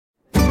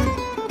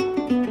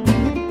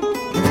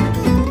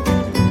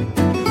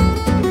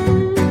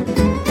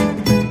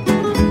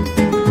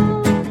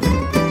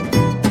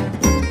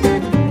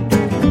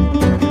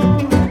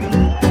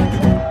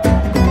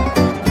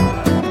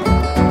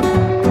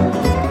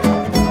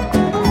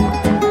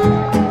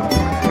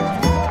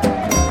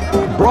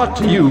brought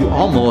to you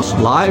almost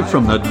live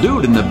from the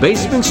Dude in the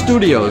Basement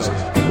studios.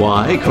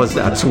 Why? Because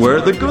that's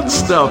where the good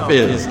stuff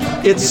is.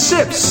 It's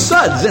Sips,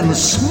 Suds, and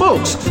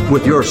Smokes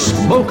with your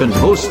smoking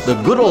host, the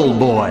Good Old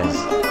Boys.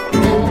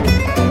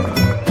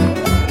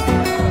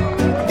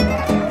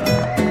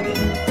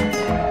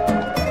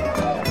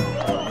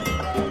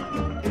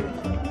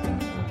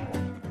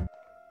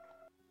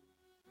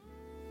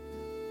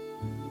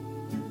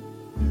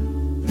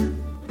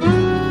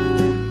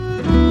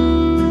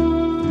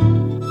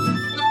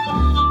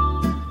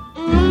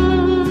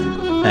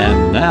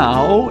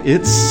 Now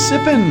it's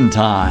sippin'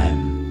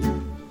 time.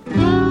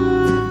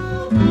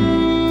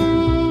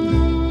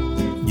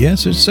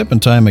 Yes, it's sippin'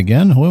 time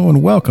again. Hello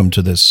and welcome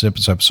to this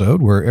Sips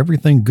episode where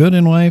everything good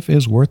in life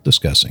is worth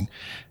discussing.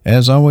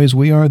 As always,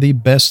 we are the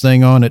best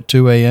thing on at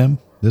 2 a.m.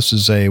 This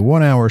is a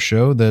 1-hour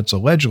show that's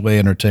allegedly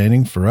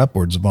entertaining for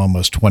upwards of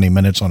almost 20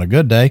 minutes on a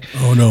good day.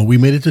 Oh no, we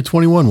made it to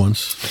 21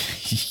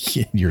 once.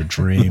 Your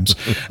dreams.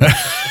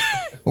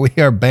 We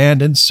are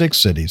banned in 6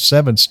 cities,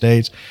 7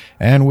 states,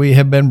 and we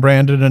have been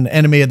branded an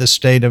enemy of the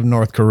state of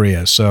North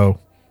Korea. So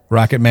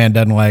Rocket Man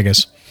doesn't like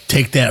us.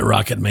 Take that,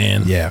 Rocket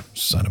Man. Yeah,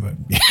 son of a...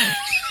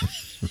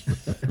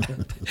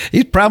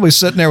 He's probably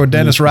sitting there with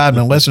Dennis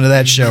Rodman listening to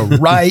that show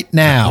right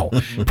now,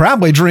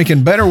 probably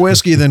drinking better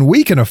whiskey than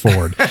we can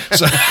afford.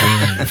 So,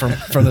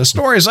 from the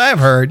stories I've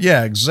heard,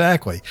 yeah,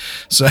 exactly.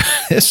 So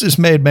this is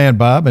Made Man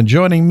Bob, and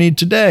joining me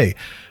today,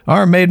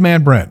 our Made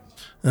Man Brent.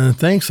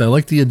 Thanks. I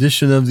like the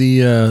addition of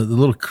the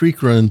little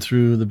creek running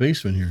through the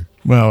basement here.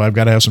 Well, I've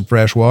got to have some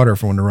fresh water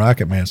for when the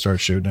Rocket Man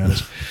starts shooting at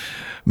us.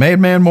 Made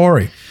Man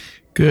Maury.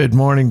 Good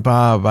morning,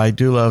 Bob. I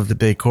do love the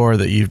decor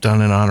that you've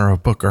done in honor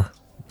of Booker.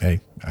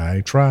 Hey,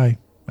 I try.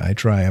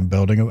 I'm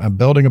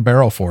building a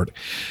barrel fort.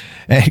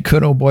 And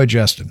good old boy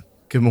Justin.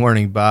 Good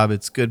morning, Bob.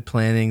 It's good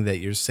planning that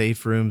your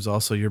safe room's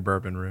also your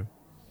bourbon room.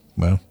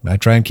 Well, I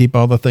try and keep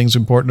all the things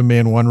important to me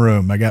in one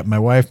room. I got my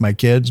wife, my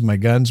kids, my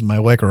guns, my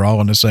liquor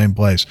all in the same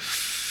place.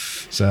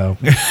 So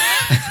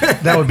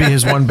that would be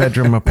his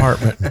 1-bedroom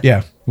apartment.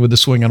 Yeah, with the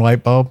swinging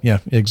light bulb. Yeah,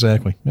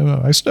 exactly.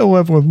 I still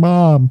live with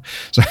Mom.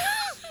 So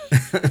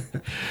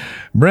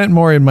Brent,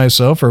 Maury, and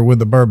myself are with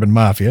the Bourbon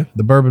Mafia.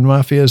 The Bourbon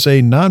Mafia is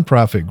a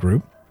nonprofit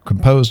group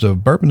composed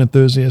of bourbon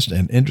enthusiasts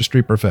and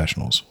industry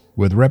professionals.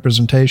 With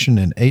representation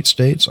in 8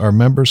 states, our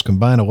members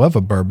combine a love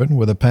of bourbon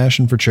with a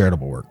passion for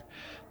charitable work.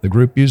 The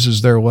group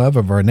uses their love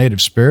of our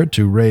native spirit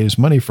to raise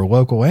money for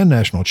local and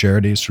national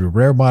charities through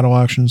rare bottle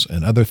auctions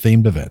and other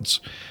themed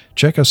events.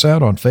 Check us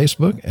out on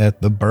Facebook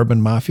at The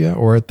Bourbon Mafia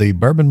or at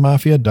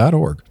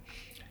thebourbonmafia.org.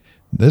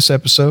 This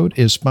episode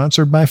is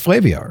sponsored by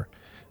Flaviar.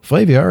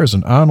 Flaviar is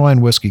an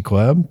online whiskey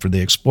club for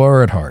the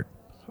explorer at heart.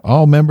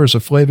 All members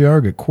of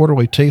Flaviar get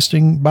quarterly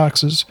tasting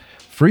boxes,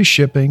 free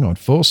shipping on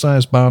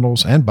full-size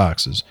bottles and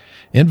boxes,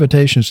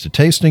 invitations to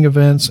tasting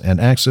events,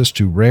 and access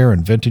to rare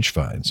and vintage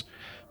finds.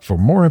 For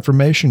more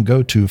information,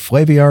 go to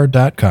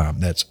flaviar.com.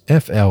 That's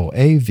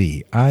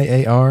FLAVIAR.com.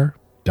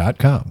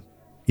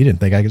 You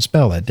didn't think I could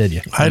spell that, did you?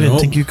 I didn't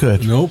think you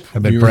could. Nope.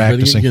 I've been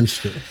practicing.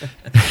 Against it.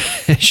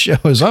 This show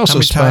is also How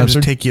many times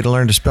sponsored. did it take you to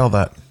learn to spell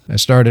that? I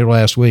started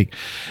last week.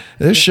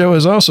 This show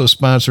is also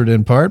sponsored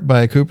in part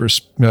by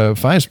Cooper's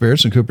Fine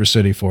Spirits in Cooper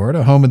City,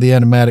 Florida, home of the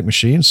Enigmatic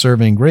Machine,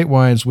 serving great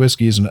wines,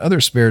 whiskeys, and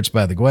other spirits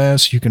by the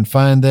glass. You can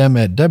find them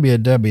at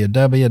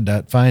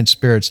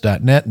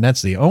www.finespirits.net, and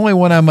that's the only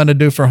one I'm going to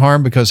do for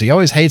Harm because he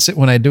always hates it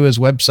when I do his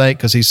website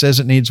because he says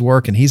it needs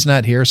work, and he's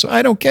not here, so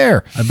I don't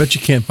care. I bet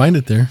you can't find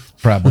it there.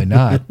 Probably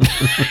not.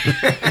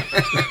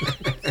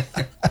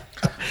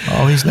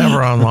 Oh, he's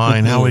never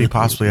online. How would he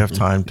possibly have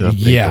time to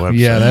update the website?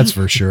 Yeah, that's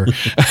for sure.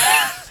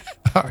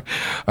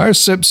 Our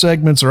sip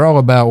segments are all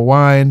about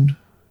wine,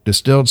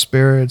 distilled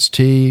spirits,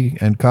 tea,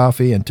 and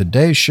coffee, and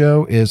today's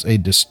show is a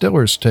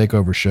distiller's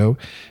takeover show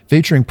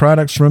featuring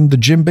products from the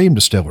Jim Beam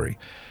Distillery.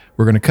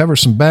 We're going to cover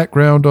some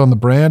background on the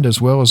brand as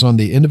well as on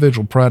the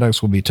individual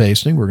products we'll be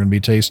tasting. We're going to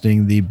be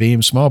tasting the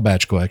Beam Small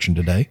Batch Collection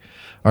today.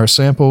 Our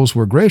samples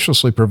were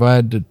graciously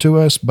provided to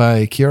us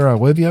by Kiara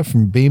Olivia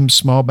from Beam's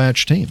Small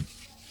Batch team.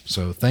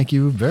 So thank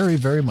you very,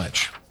 very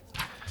much.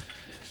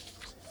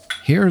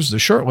 Here's the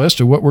short list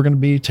of what we're going to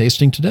be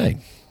tasting today.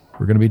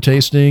 We're going to be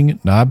tasting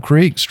Knob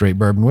Creek Straight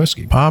Bourbon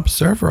Whiskey. Bob, is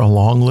there ever a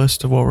long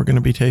list of what we're going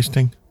to be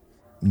tasting?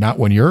 Not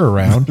when you're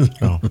around.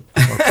 Oh,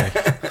 okay.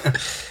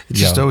 It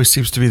just always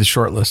seems to be the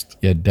short list.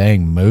 Yeah,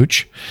 dang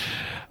mooch.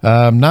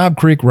 Knob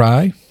Creek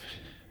Rye,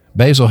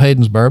 Basil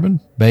Hayden's Bourbon,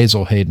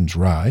 Basil Hayden's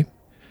Rye,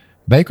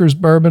 Baker's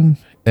Bourbon,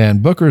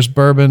 and Booker's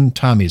Bourbon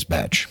Tommy's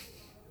Batch.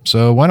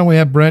 So why don't we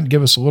have Brent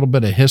give us a little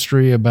bit of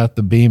history about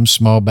the Beam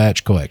Small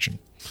Batch Collection.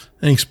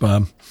 Thanks,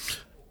 Bob.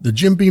 The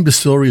Jim Beam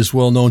Distillery is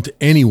well known to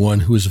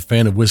anyone who is a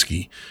fan of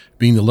whiskey,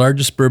 being the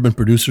largest bourbon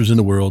producers in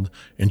the world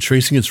and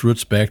tracing its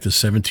roots back to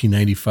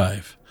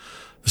 1795.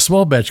 The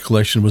Small Batch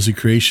Collection was the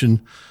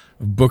creation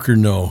of Booker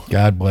No.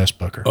 God bless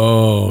Booker.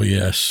 Oh,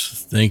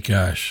 yes. Thank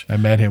gosh. I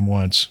met him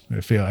once.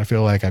 I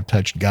feel like I've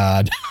touched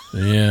God.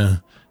 Yeah.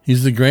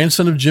 He's the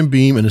grandson of Jim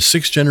Beam and a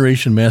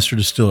 6th-generation master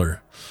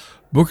distiller.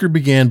 Booker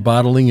began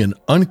bottling in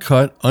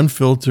uncut,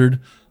 unfiltered,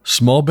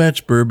 small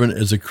batch bourbon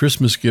as a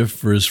Christmas gift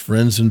for his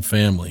friends and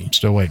family.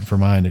 Still waiting for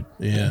mine.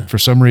 Yeah. For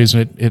some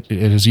reason, it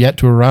has yet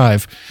to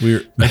arrive.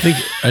 I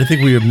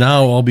think we have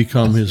now all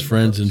become his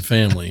friends and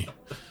family.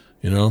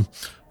 You know,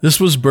 this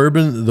was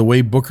bourbon the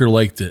way Booker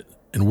liked it,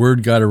 and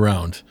word got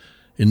around.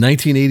 In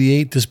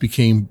 1988, this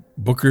became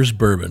Booker's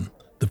Bourbon,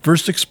 the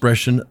first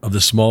expression of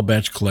the small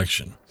batch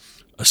collection.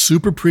 A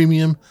super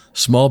premium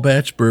small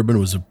batch bourbon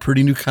was a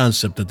pretty new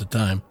concept at the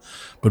time,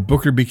 but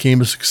Booker became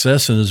a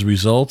success, and as a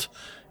result,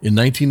 in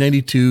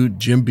 1992,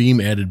 Jim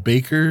Beam added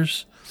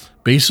Baker's,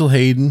 Basil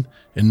Hayden,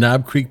 and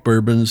Knob Creek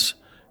bourbons,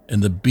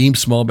 and the Beam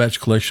small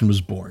batch collection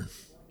was born.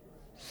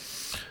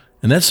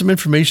 And that's some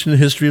information in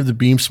the history of the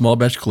Beam small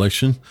batch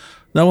collection.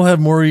 Now we'll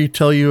have Maury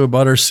tell you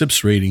about our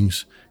SIPS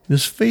ratings in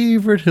his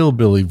favorite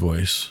hillbilly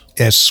voice.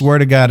 I swear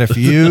to God, if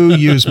you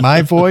use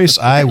my voice,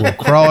 I will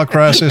crawl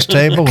across this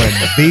table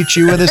and beat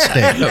you with a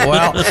stick.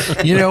 Well,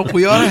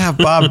 we ought to have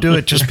Bob do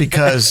it just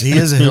because he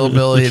is a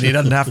hillbilly and he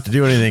doesn't have to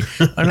do anything.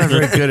 I'm not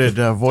very good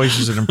at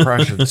voices and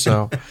impressions,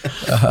 so.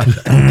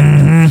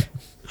 I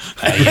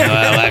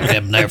like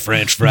them there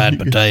French fried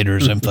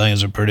potatoes. Them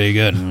things are pretty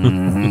good.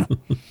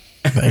 Mm-hmm.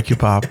 Thank you,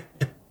 Bob.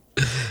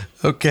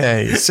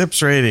 Okay,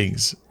 SIPS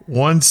ratings.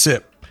 1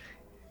 sip.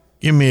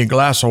 Give me a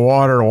glass of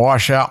water to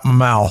wash out my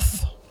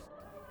mouth.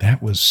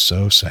 That was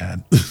so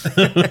sad.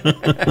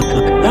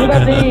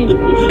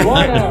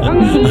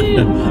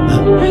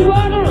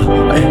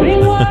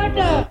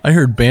 I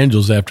heard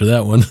banjos after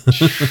that one.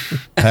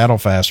 Paddle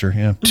faster,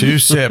 yeah. 2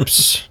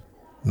 sips.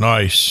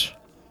 Nice.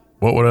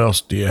 What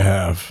else do you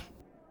have?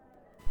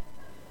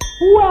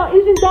 Well,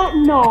 isn't that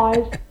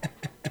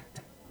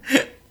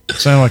nice?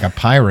 Sound like a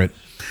pirate.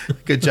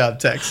 Good job,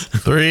 Tex.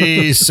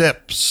 3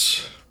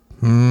 sips.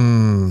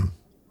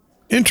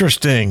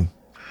 Interesting.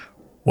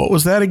 What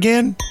was that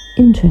again?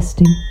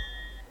 Interesting.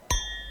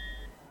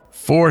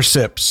 4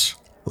 sips.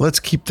 Let's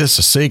keep this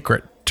a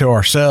secret to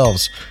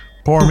ourselves.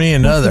 Pour me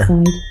another.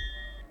 Classified.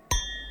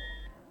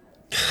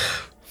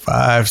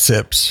 5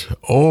 sips.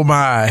 Oh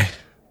my.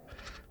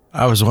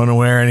 I was wondering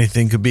where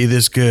anything could be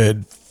this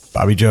good.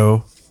 Bobby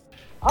Joe.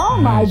 Oh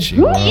my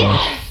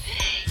goodness.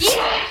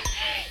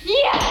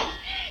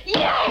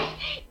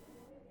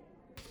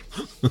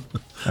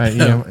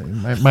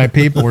 My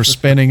people are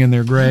spinning in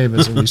their grave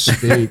as we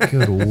speak.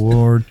 Good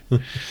Lord.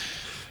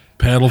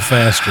 Paddle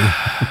faster.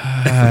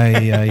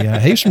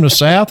 He's from the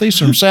South. He's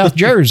from South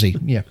Jersey.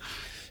 Yeah.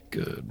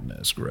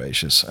 Goodness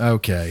gracious.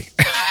 Okay.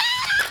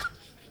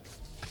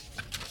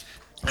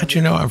 How'd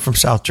you know I'm from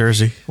South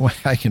Jersey? Well,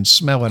 I can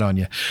smell it on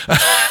you.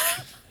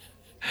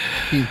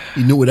 You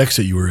knew what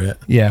exit you were at.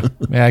 Yeah,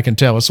 I can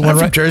tell. It's the I'm one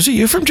from right. Jersey.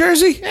 You from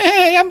Jersey?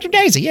 Hey, I'm from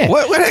Jersey. Yeah.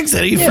 What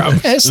exit are you from?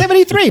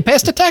 73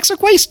 past the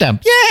Taxaquay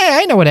stump. Yeah,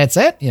 I know where that's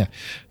at. Yeah.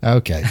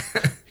 Okay.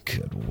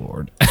 Good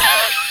Lord.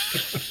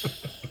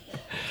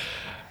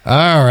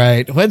 All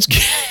right, let's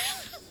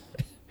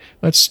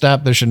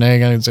stop the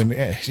shenanigans. And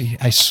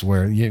I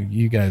swear,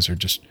 you guys are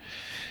just.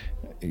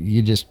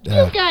 You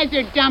guys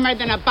are dumber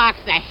than a box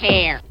of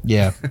hair.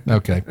 Yeah.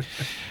 Okay.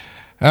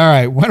 All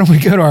right. Why don't we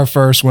go to our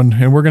first one,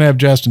 and we're going to have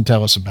Justin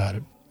tell us about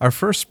it. Our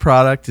first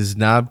product is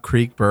Knob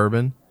Creek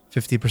Bourbon,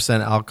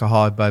 50%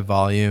 alcohol by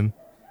volume,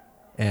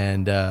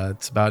 and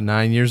it's about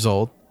 9 years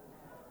old.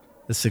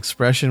 This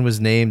expression was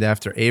named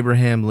after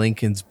Abraham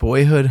Lincoln's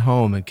boyhood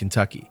home in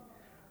Kentucky.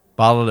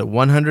 Bottled at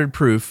 100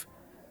 proof,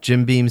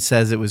 Jim Beam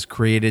says it was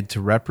created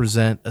to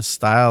represent a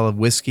style of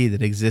whiskey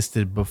that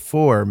existed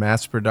before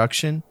mass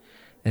production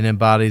and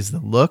embodies the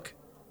look,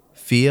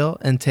 feel,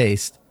 and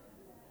taste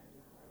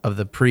of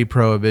the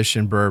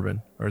pre-prohibition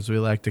bourbon, or as we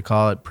like to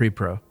call it,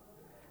 pre-pro.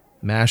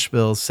 Mash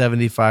bill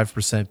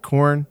 75%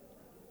 corn,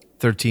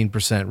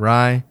 13%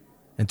 rye,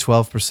 and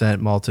 12%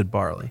 malted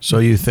barley. So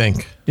you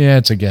think? Yeah,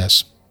 it's a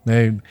guess.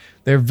 They're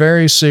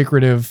very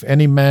secretive.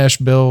 Any mash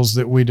bills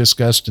that we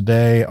discussed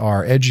today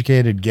are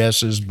educated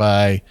guesses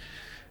by.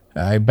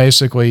 I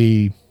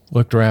basically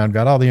looked around,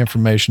 got all the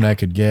information I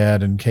could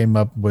get, and came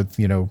up with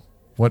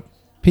what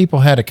people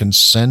had a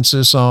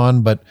consensus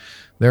on, but.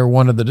 They're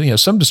one of the,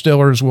 some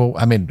distillers will,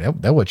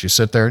 they'll let you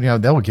sit there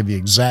and, they'll give you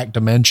exact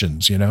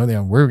dimensions,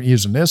 we're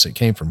using this, it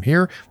came from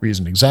here, we're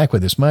using exactly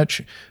this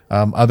much,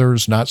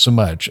 others not so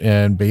much.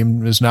 And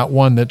Beam is not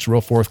one that's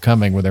real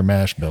forthcoming with their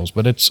mash bills,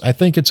 but I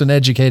think it's an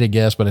educated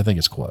guess, but I think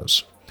it's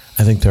close.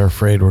 I think they're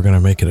afraid we're going to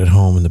make it at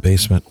home in the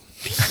basement.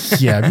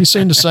 Yeah. Have you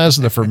seen the size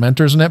of the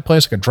fermenters in that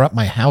place? I could drop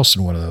my house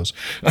in one of those.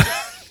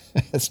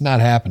 It's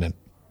not happening.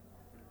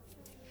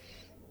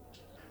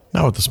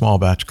 Not with the small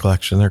batch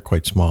collection. They're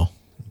quite small.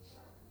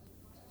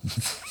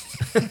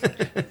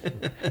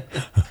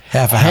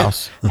 Half a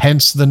house.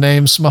 Hence the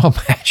name small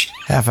batch.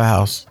 Half a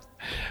house.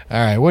 All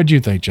right. What'd you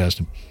think,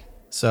 Justin?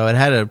 So it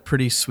had a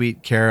pretty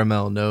sweet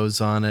caramel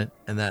nose on it,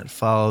 and that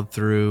followed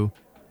through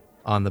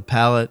on the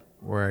palate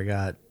where I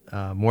got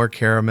more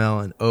caramel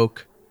and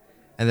oak.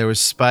 And there was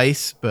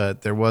spice,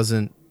 but there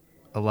wasn't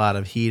a lot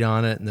of heat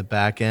on it in the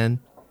back end.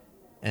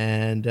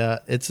 And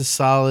it's a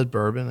solid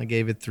bourbon. I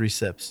gave it 3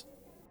 sips.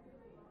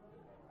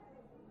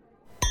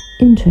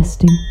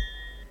 Interesting.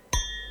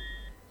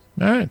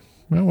 All right.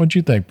 Well, what'd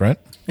you think, Brent?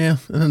 Yeah,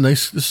 and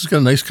this has got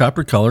a nice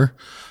copper color.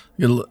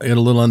 I get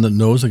a little on the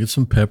nose. I get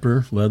some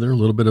pepper, leather, a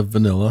little bit of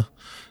vanilla.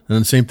 And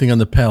then same thing on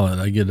the palate.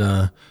 I get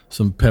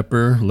some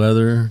pepper,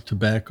 leather,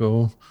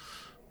 tobacco,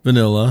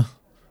 vanilla.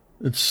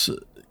 It's,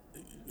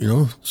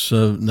 it's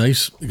a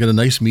nice, got a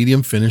nice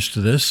medium finish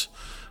to this.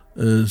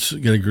 It's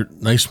got a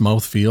nice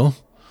mouth feel.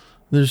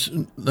 There's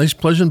nice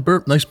pleasant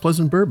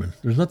bourbon.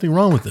 There's nothing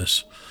wrong with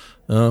this.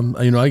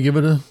 I give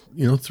it a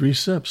 3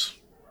 sips.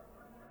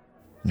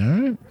 All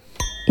right.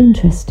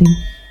 Interesting.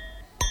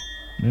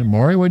 And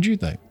Maury, what'd you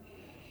think?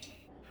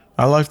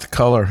 I like the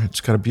color.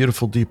 It's got a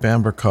beautiful deep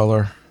amber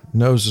color.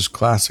 Nose is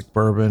classic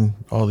bourbon,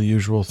 all the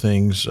usual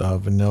things,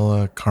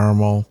 vanilla,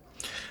 caramel.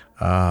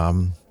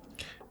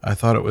 I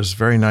thought it was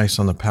very nice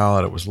on the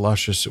palate. It was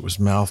luscious. It was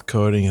mouth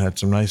coating. It had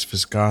some nice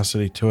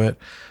viscosity to it.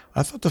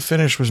 I thought the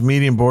finish was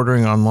medium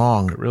bordering on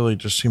long. It really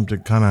just seemed to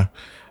kind of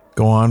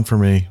go on for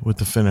me with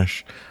the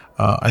finish.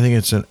 I think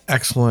it's an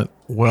excellent,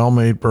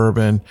 well-made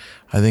bourbon.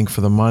 I think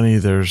for the money,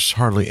 there's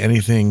hardly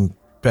anything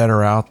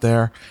better out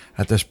there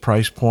at this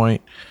price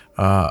point.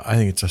 I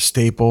think it's a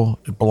staple.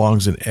 It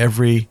belongs in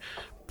every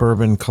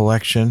bourbon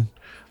collection.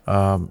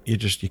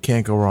 You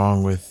can't go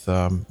wrong with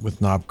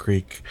Knob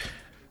Creek.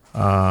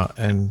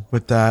 And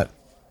with that,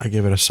 I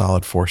give it a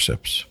solid 4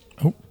 sips.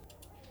 Oh,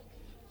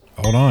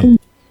 hold on.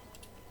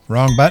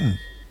 Wrong button.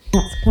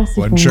 That's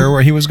classified. Wasn't sure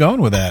where he was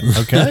going with that.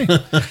 Okay.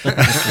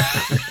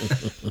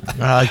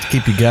 I like to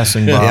keep you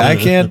guessing, Bob. Yeah, I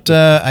can't.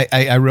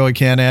 I really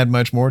can't add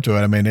much more to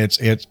it. I mean,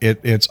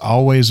 it's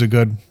always a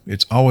good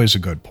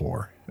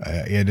pour.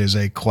 It is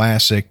a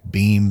classic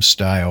Beam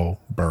style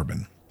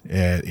bourbon.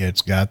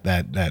 It's got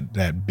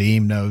that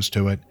Beam nose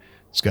to it.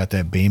 It's got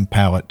that Beam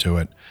palate to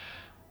it.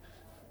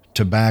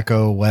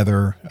 Tobacco,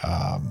 leather.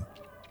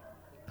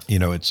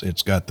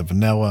 It's got the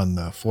vanilla and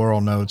the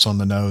floral notes on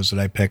the nose that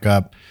I pick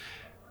up.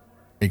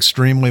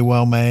 Extremely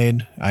well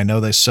made. I know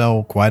they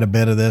sell quite a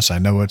bit of this. I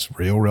know it's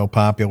real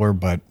popular,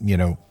 but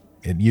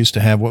it used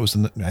to have I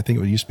think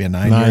it used to be a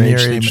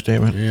 9-year age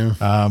statement.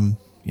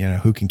 Yeah.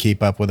 Who can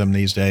keep up with them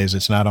these days?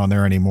 It's not on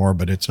there anymore,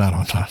 but it's not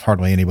on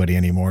hardly anybody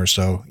anymore.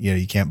 So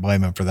you can't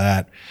blame them for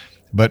that.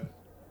 But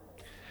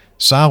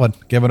solid.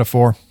 Give it a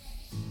 4.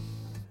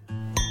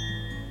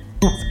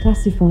 That's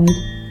classified.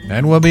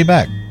 And we'll be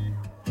back.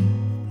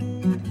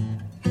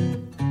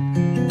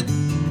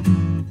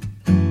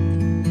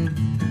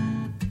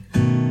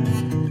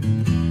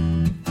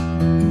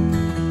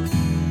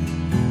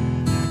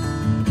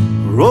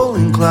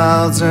 Rolling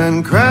clouds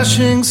and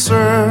crashing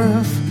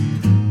surf,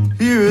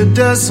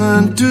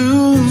 iridescent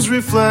dunes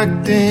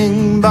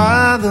reflecting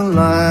by the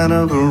light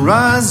of a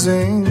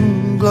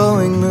rising,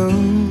 glowing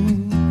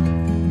moon.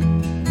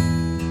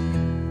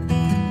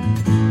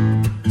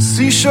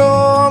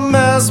 Seashore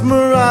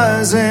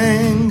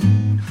mesmerizing,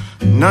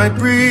 night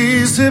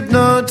breeze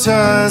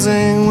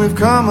hypnotizing. We've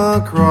come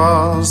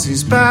across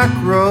these back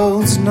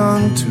roads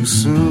none too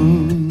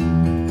soon.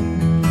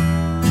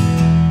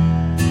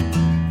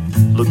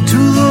 Look to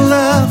the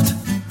left,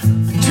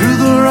 to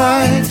the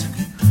right.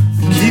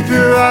 Keep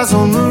your eyes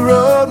on the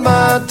road,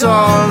 my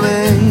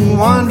darling.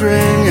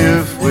 Wondering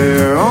if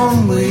we're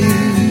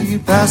only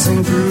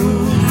passing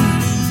through.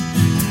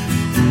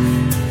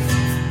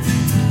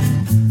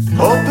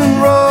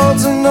 Open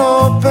roads and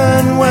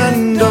open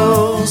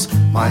windows.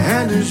 My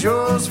hand is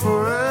yours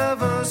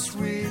forever,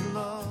 sweet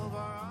love.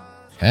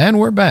 And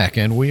we're back,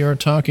 and we are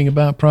talking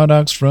about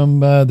products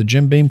from the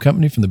Jim Beam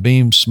Company from the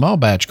Beam Small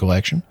Batch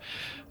Collection.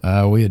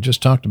 We had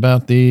just talked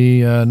about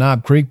the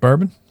Knob Creek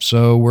bourbon,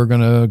 so we're going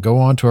to go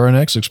on to our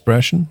next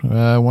expression.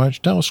 Why don't you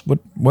tell us,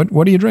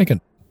 what are you drinking?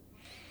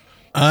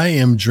 I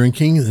am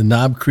drinking the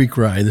Knob Creek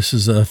Rye. This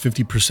is a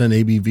 50%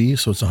 ABV,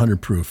 so it's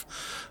 100 proof.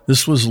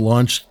 This was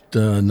launched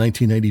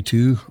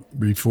 1992,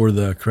 before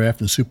the craft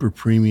and super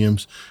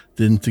premiums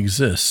didn't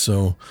exist.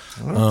 So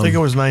I don't think it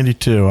was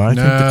 92. I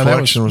think the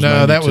collection was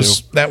 92.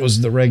 that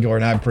was the regular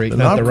Knob Creek, The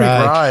not Knob the Creek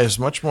Rye. Rye is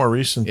much more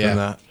recent than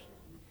that.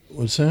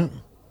 what's that?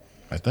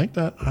 I think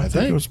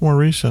it was more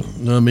recent.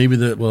 No, maybe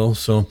that. Well,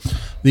 so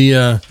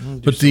the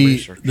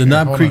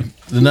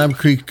Knob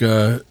Creek,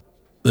 the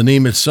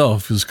name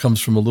itself comes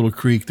from a little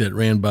creek that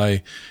ran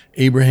by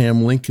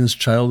Abraham Lincoln's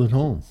childhood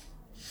home.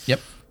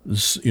 Yep.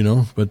 This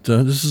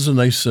is a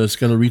nice. It's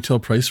got a retail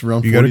price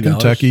around $40. You go to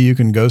Kentucky, you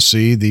can go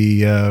see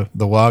the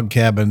log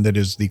cabin that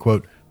is the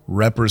quote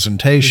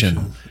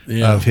representation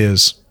of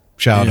his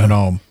childhood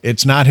home.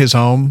 It's not his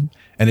home.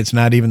 And it's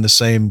not even the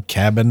same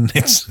cabin.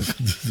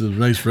 It's a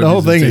nice the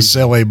whole thing is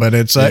silly, but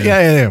it's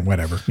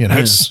whatever.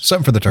 It's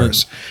something for the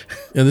tourists.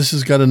 Yeah, this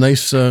has got a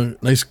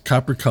nice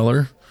copper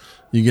color.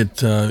 You get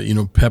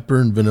pepper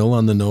and vanilla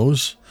on the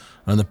nose.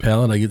 On the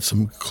palate, I get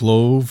some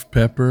clove,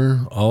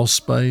 pepper,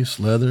 allspice,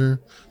 leather,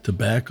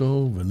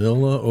 tobacco,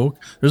 vanilla, oak.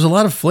 There's a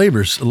lot of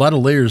flavors, a lot of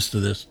layers to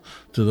this.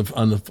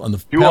 On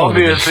the You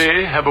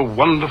obviously have a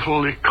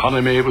wonderful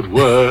economy with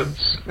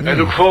words. I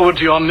look forward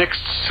to your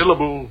next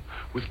syllable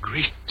with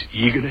great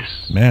eagerness.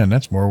 Man,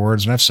 that's more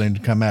words than I've seen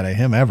come out of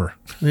him ever.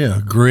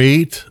 Yeah,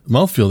 great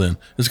mouthfeel then.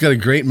 It's got a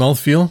great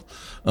mouthfeel.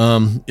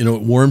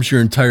 It warms your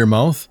entire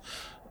mouth.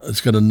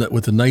 It's got a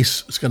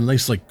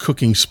nice like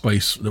cooking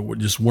spice that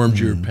just warms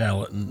your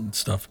palate and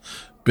stuff.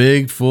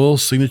 Big, full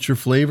signature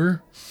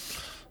flavor.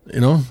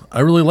 I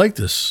really like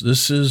this.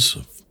 This is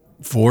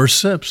 4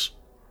 sips.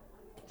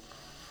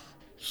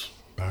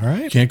 All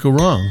right. Can't go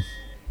wrong.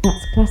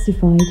 That's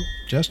classified.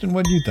 Justin,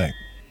 what do you think?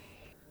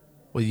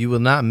 Well, you will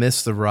not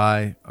miss the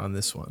rye on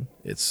this one.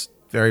 It's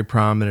very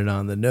prominent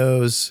on the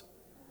nose.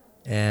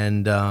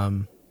 And I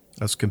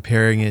was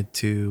comparing it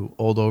to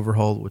Old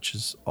Overholt, which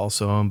is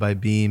also owned by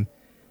Beam.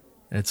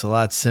 And it's a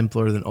lot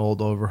simpler than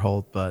Old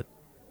Overholt, but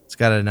it's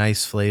got a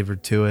nice flavor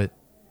to it.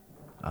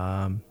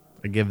 I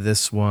give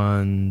this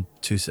one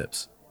 2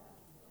 sips.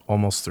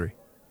 Almost 3.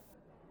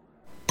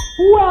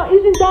 Well,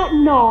 isn't that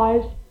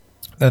nice?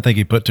 I think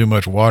he put too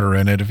much water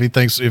in it. If he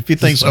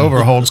thinks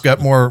Overholt's got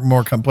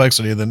more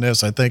complexity than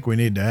this, I think we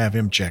need to have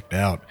him checked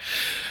out.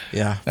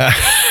 Yeah.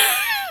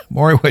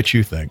 Maury, what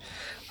you think?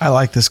 I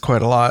like this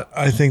quite a lot.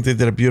 I think they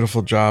did a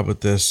beautiful job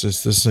with this.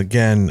 This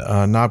again,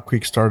 Knob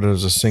Creek started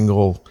as a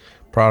single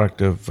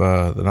product of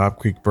the Knob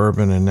Creek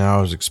bourbon and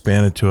now has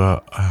expanded to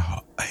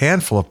a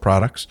handful of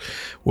products.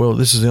 Well,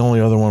 this is the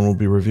only other one we'll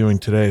be reviewing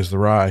today is the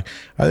rye.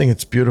 I think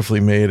it's beautifully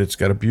made. It's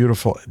got a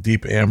beautiful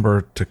deep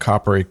amber to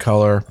coppery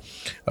color.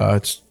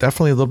 It's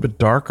definitely a little bit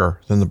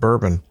darker than the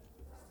bourbon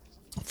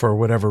for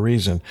whatever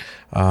reason.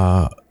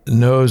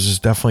 Nose has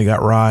definitely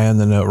got rye on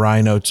the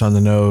rye notes on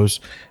the nose,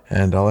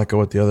 and I'll echo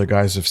what the other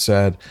guys have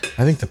said.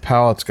 I think the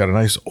palate's got a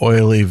nice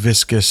oily,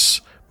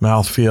 viscous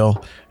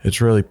mouthfeel.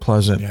 It's really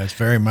pleasant. Yeah, it's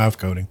very mouth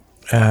coating.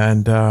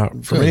 And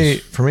for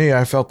me,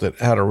 I felt it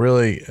had a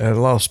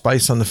lot of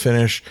spice on the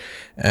finish,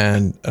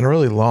 and a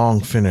really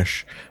long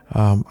finish.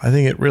 I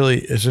think it really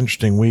is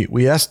interesting.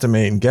 We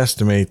estimate and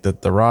guesstimate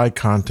that the rye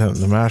content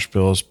in the mash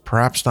bill is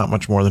perhaps not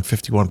much more than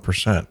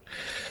 51%,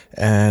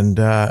 and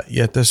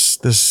yet this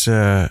is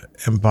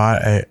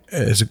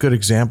a good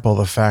example of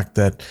the fact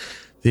that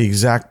the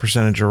exact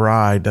percentage of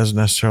rye doesn't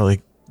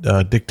necessarily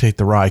dictate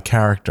the rye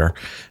character.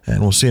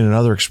 And we'll see in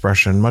another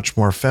expression, much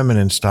more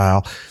feminine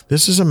style.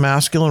 This is a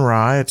masculine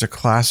rye. It's a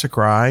classic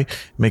rye,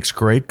 makes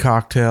great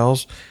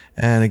cocktails.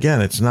 And again,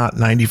 it's not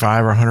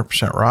 95 or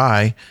 100%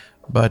 rye,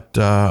 but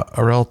a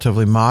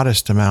relatively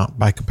modest amount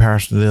by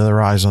comparison to the other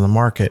ryes on the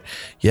market.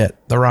 Yet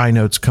the rye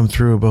notes come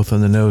through both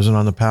on the nose and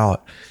on the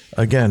palate.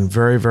 Again,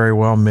 very, very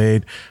well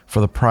made for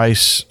the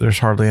price. There's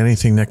hardly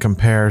anything that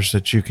compares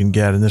that you can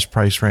get in this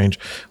price range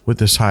with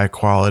this high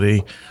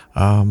quality.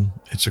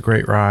 It's a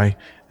great rye.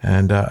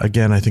 And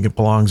again, I think it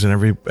belongs in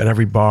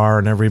every bar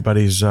and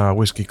everybody's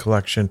whiskey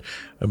collection.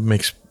 It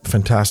makes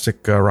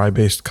fantastic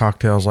rye-based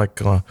cocktails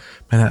like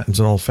Manhattans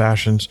and Old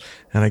Fashions.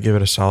 And I give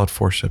it a solid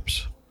 4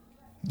 sips.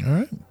 All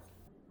right.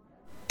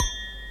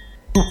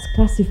 That's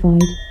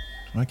classified.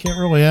 I can't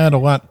really add a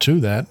lot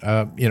to that.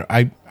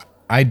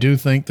 I do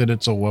think that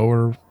it's a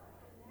lower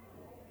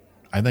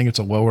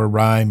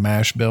rye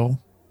mash bill.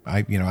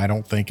 I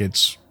don't think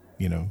it's,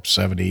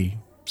 70,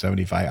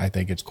 75. I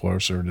think it's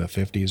closer to the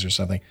 50s or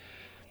something.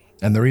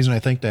 And the reason I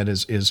think that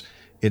is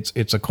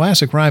it's a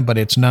classic rye, but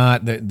it's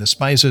not, the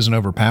spice isn't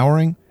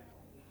overpowering.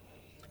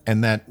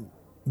 And that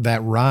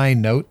rye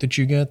note that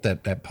you get,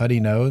 that putty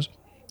nose,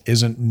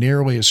 isn't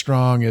nearly as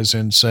strong as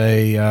in,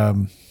 say,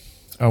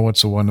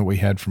 what's the one that we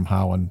had from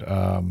Holland?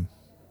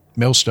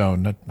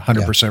 Millstone,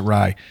 100%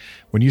 rye.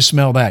 When you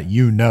smell that,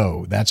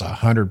 that's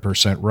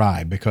 100%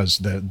 rye because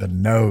the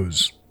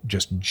nose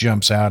just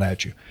jumps out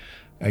at you.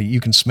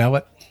 You can smell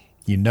it.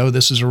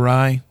 This is a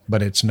rye,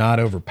 but it's not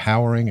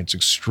overpowering. It's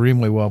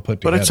extremely well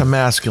put together. But it's a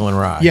masculine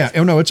rye. Yeah,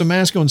 no, it's a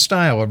masculine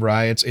style of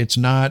rye. It's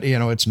not,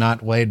 it's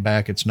not laid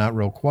back. It's not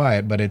real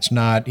quiet, but it's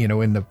not,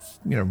 in the,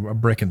 a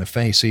brick in the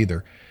face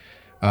either.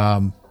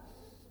 And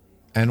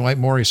like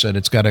Maury said,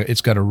 it's got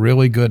a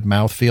really good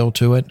mouthfeel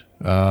to it.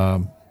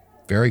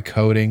 Very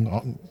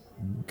coating,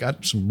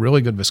 got some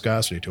really good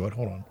viscosity to it.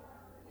 Hold on.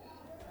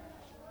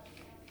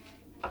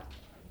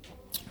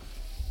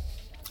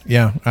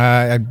 Yeah,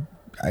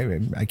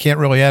 I can't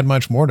really add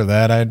much more to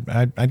that.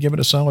 I'd give it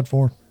a solid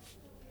 4.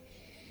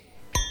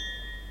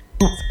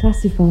 That's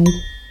classified.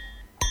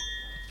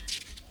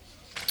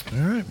 All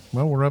right.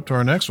 Well, we're up to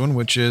our next one,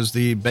 which is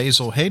the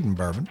Basil Hayden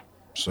bourbon.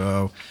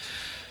 So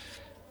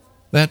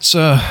that's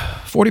 40%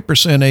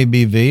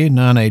 ABV,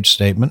 non-age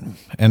statement.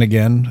 And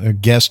again, a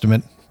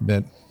guesstimate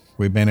that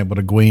we've been able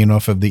to glean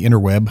off of the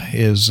interweb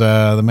is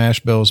the mash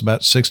bill is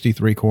about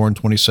 63 corn,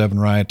 27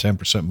 rye,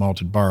 10%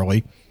 malted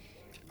barley.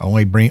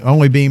 Only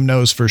Beam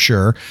knows for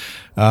sure.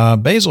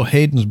 Basil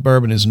Hayden's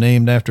bourbon is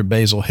named after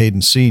Basil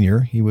Hayden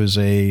Sr. He was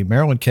a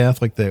Maryland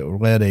Catholic that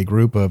led a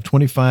group of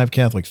 25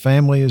 Catholic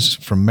families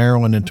from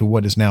Maryland into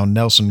what is now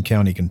Nelson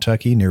County,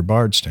 Kentucky, near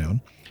Bardstown,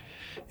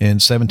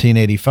 in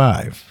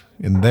 1785.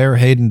 And there,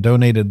 Hayden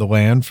donated the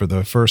land for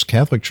the first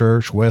Catholic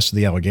church west of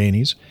the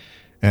Alleghenies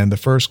and the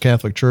first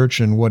Catholic church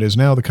in what is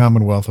now the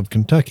Commonwealth of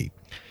Kentucky.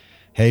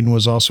 Hayden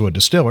was also a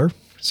distiller.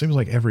 It seems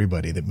like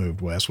everybody that moved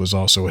west was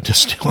also a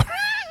distiller.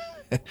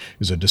 He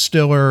was a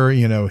distiller,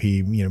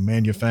 he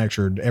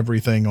manufactured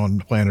everything on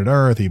planet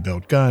Earth. He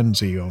built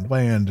guns, he owned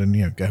land, and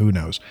who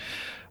knows.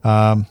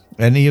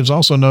 And he is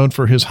also known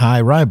for his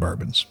high rye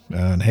bourbons.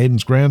 And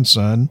Hayden's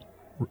grandson,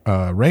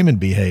 Raymond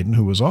B. Hayden,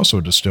 who was also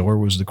a distiller,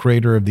 was the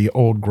creator of the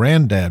Old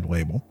Granddad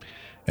label.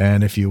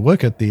 And if you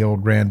look at the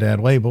Old Granddad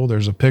label,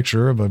 there's a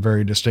picture of a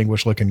very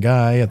distinguished looking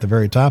guy at the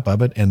very top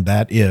of it, and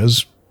that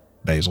is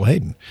Basil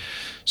Hayden.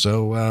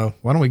 So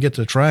why don't we get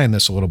to trying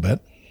this a little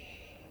bit?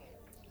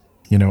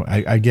 You know,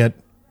 I get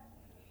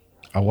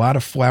a lot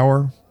of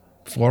floral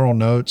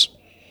notes.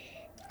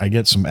 I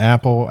get some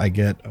apple. I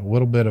get a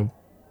little bit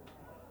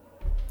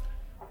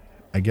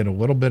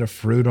of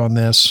fruit on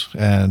this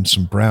and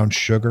some brown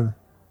sugar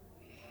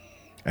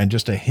and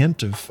just a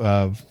hint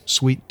of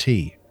sweet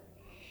tea.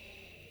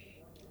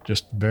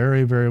 Just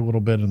very, very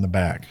little bit in the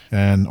back.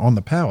 And on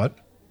the palate,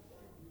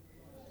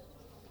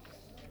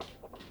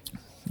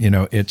 you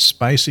know, it's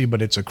spicy,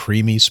 but it's a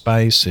creamy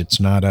spice. It's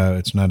not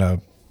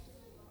a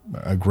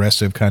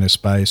aggressive kind of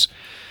spice.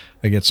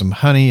 I get some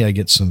honey. I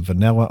get some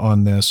vanilla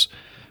on this.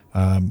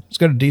 It's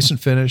got a decent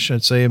finish.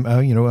 I'd say,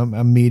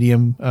 a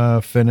medium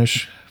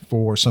finish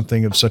for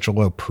something of such a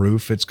low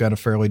proof. It's got a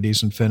fairly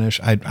decent finish.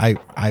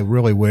 I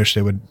really wish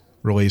they would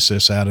release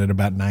this out at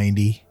about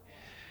 90.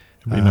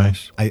 It'd be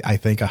nice. I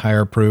think a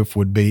higher proof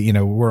would be,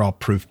 we're all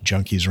proof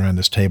junkies around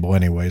this table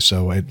anyway.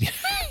 So,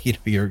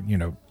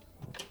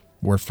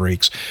 we're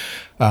freaks.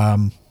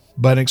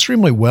 But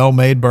extremely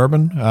well-made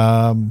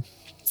bourbon.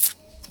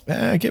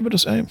 Give it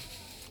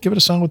a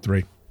solid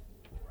 3.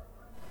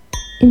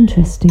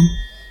 Interesting.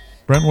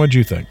 Brent, what'd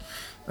you think?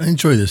 I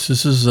enjoy this.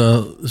 This is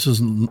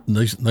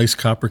nice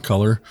copper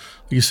color.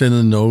 Like you said, in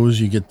the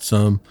nose, you get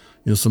some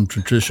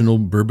traditional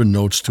bourbon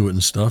notes to it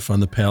and stuff.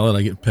 On the palate,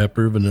 I get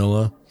pepper,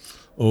 vanilla,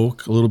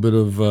 oak, a little bit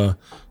of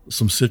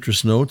some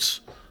citrus notes.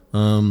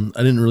 I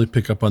didn't really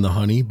pick up on the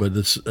honey, but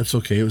that's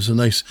okay. It was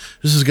this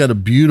has got a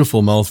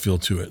beautiful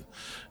mouthfeel to it.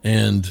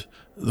 And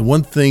the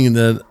one thing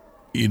that,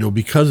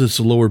 because it's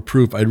a lower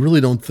proof, I really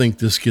don't think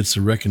this gets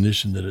the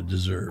recognition that it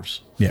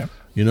deserves. Yeah.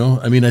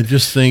 I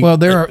just think. Well,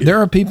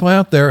 there are people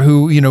out there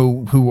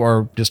who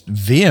are just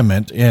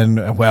vehement in,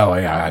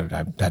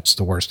 that's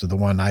the worst of the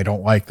one. I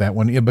don't like that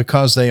one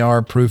because they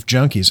are proof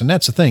junkies, and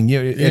that's the thing.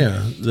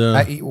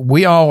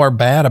 We all are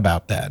bad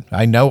about that.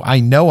 I know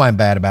I'm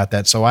bad about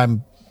that, so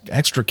I'm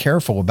extra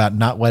careful about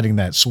not letting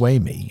that sway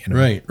me.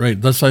 Right.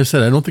 That's why I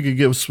said I don't think it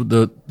gives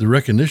the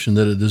recognition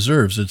that it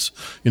deserves. It's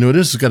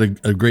got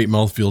a great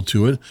mouthfeel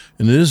to it,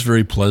 and it is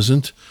very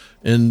pleasant,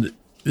 and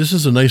this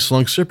is a nice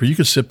long sipper. You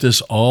could sip this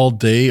all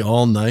day,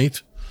 all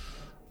night,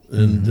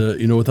 and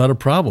without a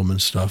problem and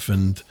stuff.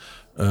 And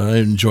I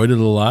enjoyed it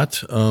a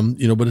lot.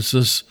 But it's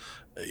just,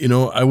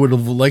 I would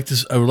have liked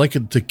this. I would like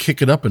it to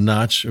kick it up a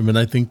notch. I mean,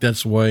 I think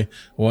that's why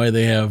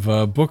they have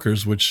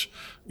bookers, which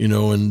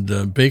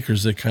and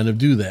bakers that kind of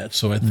do that.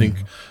 So I think,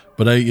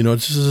 but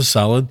this is a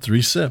solid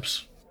 3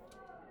 sips.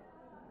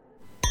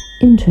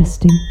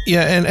 Interesting.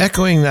 Yeah, and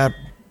echoing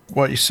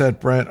what you said,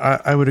 Brent,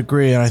 I would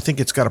agree, and I think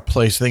it's got a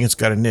place. I think it's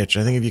got a niche.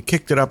 I think if you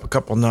kicked it up a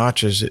couple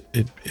notches,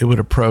 it would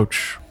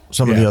approach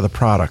some of the other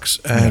products.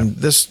 And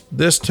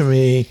this to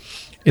me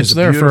is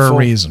there for a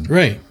reason.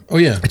 Right. Oh,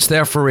 yeah. It's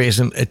there for a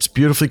reason. It's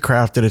beautifully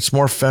crafted. It's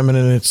more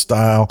feminine in its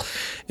style.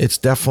 It's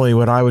definitely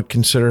what I would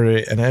consider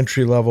an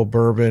entry-level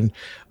bourbon.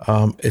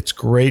 It's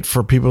great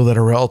for people that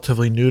are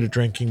relatively new to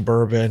drinking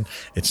bourbon.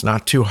 It's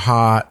not too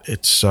hot.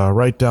 It's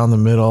right down the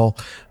middle.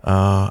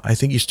 I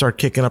think you start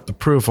kicking up the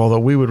proof, although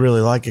we would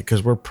really like it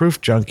because we're proof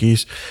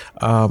junkies.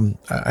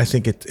 I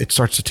think it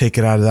starts to take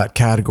it out of that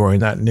category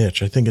and that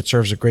niche. I think it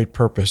serves a great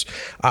purpose.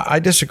 I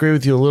disagree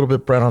with you a little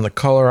bit, Brent, on the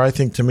color. I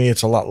think to me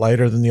it's a lot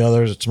lighter than the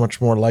others. It's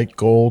much more light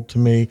gold to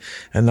me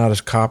and not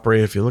as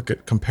coppery. If you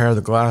compare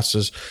the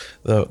glasses,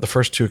 the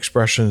first 2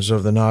 expressions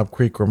of the Knob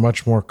Creek were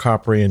much more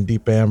coppery and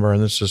deep amber,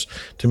 and this is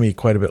to me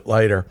quite a bit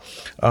lighter.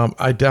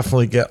 I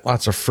definitely get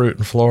lots of fruit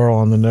and floral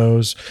on the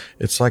nose.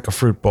 It's like a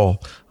fruit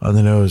bowl on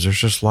the nose. There's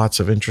just lots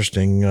of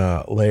interesting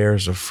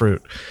layers of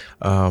fruit.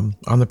 On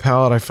the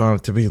palate, I found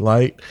it to be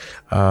light.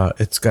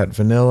 It's got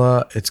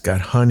vanilla. It's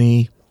got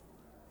honey.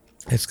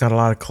 It's got a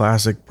lot of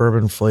classic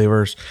bourbon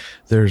flavors.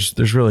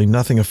 There's really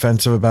nothing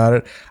offensive about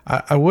it.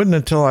 I wouldn't,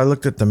 until I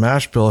looked at the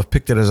mash bill, have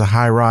picked it as a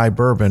high rye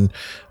bourbon,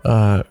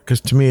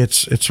 because to me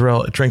it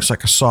drinks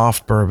like a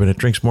soft bourbon. It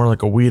drinks more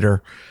like a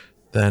wheater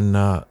than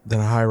a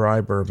high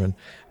rye bourbon.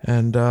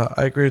 And I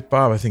agree with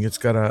Bob. I think it's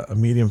got a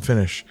medium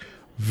finish.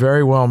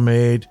 Very well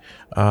made.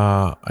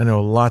 I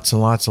know lots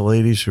and lots of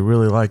ladies who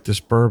really like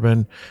this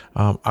bourbon.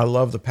 I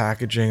love the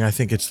packaging. I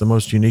think it's the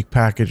most unique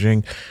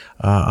packaging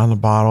on the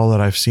bottle that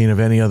I've seen of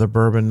any other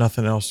bourbon.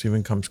 Nothing else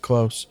even comes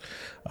close.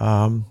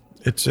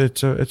 It's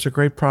a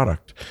great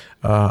product.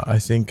 I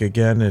think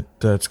again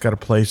it's got a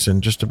place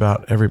in just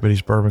about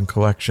everybody's bourbon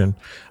collection.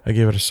 I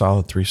give it a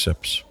solid 3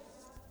 sips.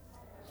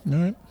 All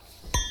right.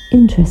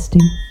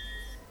 Interesting.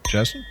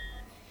 Justin?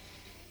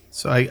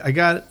 So I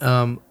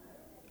got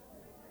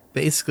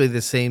basically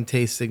the same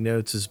tasting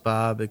notes as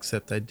Bob,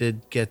 except I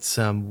did get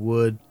some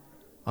wood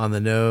on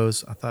the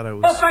nose. I thought it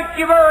was. Oh, thank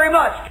you very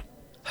much.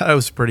 Thought it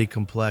was pretty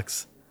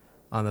complex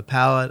on the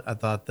palate. I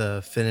thought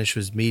the finish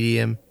was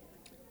medium.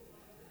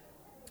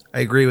 I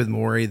agree with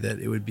Maury that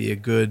it would be a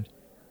good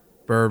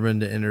bourbon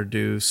to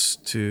introduce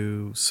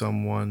to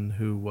someone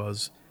who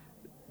was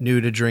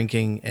new to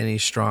drinking any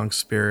strong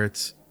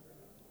spirits.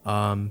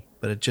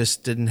 But it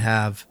just didn't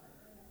have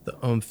the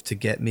oomph to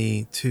get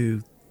me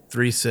to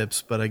 3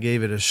 sips, but I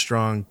gave it a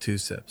strong 2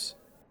 sips.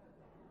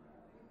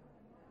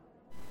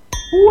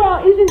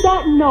 Well, isn't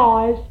that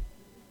nice?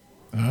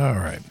 All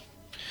right.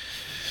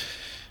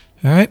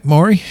 All right,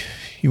 Maury,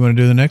 you want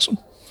to do the next one?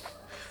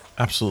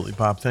 Absolutely,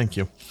 Bob. Thank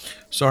you.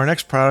 So our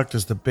next product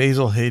is the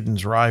Basil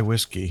Hayden's Rye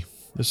Whiskey.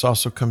 This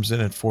also comes in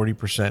at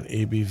 40%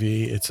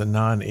 ABV. It's a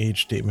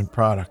non-age statement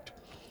product.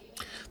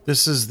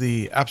 This is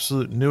the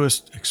absolute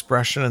newest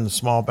expression in the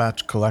small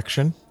batch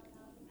collection.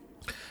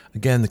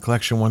 Again, the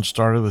collection once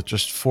started with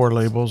just 4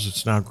 labels.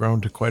 It's now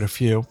grown to quite a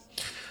few.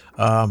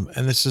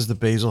 And this is the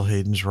Basil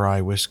Hayden's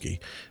Rye Whiskey.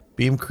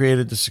 Beam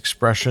created this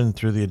expression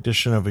through the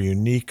addition of a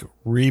unique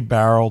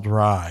rebarreled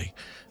rye.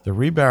 The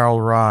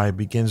rebarreled rye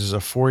begins as a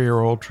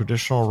 4-year-old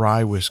traditional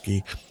rye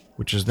whiskey,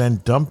 which is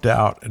then dumped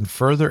out and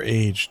further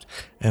aged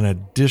an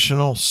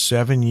additional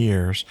 7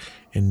 years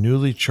in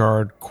newly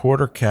charred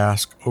quarter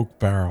cask oak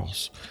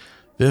barrels.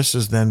 This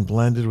is then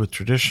blended with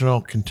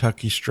traditional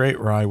Kentucky straight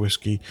rye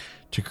whiskey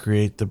to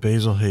create the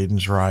Basil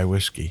Hayden's Rye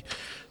Whiskey.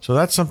 So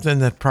that's something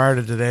that prior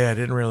to today I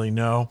didn't really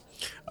know.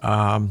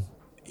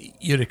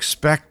 You'd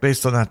expect,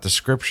 based on that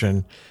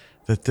description,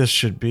 that this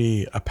should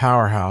be a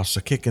powerhouse,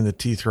 a kick in the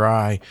teeth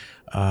rye.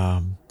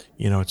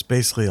 It's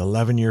basically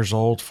 11 years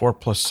old,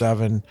 4 +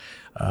 7.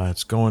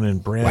 It's going in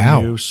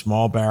brand new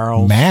small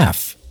barrels.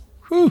 Math.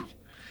 Whew.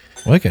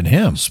 Look at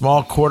him.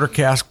 Small quarter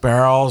cask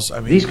barrels. I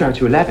mean, these go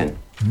to 11.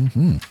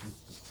 Mm-hmm.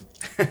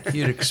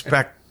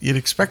 You'd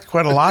expect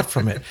quite a lot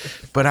from it,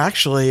 but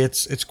actually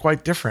it's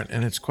quite different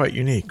and it's quite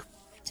unique.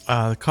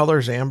 The color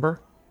is amber.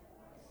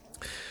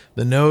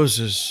 The nose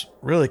is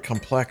really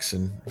complex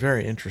and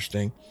very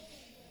interesting.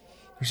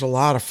 There's a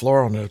lot of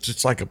floral notes.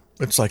 It's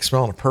like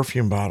smelling a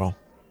perfume bottle.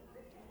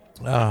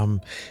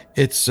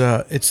 It's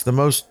the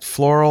most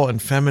floral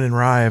and feminine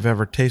rye I've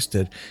ever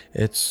tasted.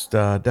 It's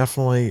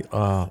definitely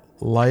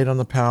light on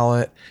the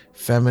palate,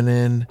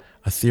 feminine,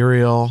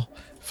 ethereal,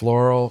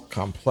 floral,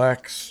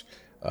 complex.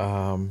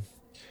 The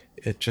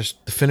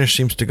finish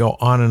seems to go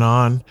on and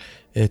on.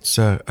 It's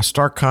a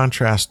stark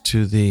contrast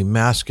to the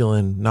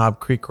masculine Knob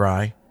Creek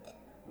rye.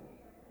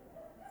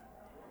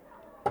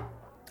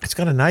 It's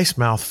got a nice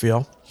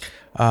mouthfeel,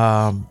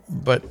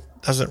 but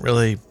isn't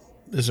really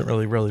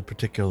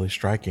particularly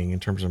striking in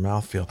terms of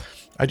mouthfeel.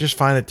 I just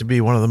find it to be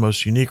one of the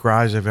most unique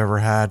ryes I've ever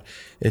had.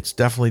 It's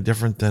definitely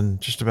different than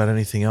just about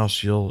anything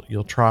else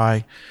you'll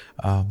try.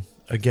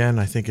 Again,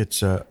 I think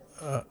it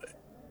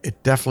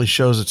definitely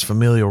shows its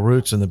familial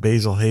roots in the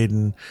Basil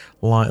Hayden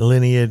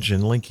lineage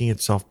and linking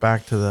itself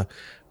back to the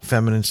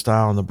feminine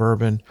style in the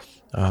bourbon.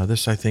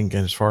 This, I think,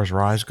 as far as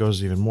rye goes,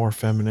 is even more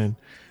feminine.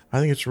 I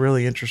think it's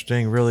really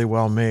interesting, really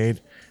well made,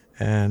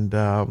 and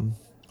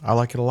I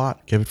like it a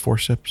lot. Give it 4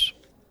 sips.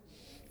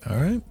 All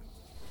right.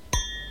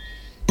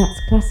 That's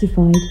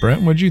classified.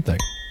 Brent, what'd you think?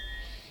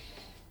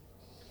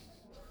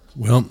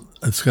 Well,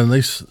 this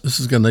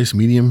has got a nice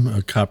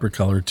medium copper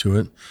color to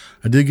it.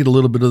 I did get a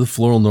little bit of the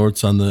floral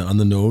notes on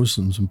the nose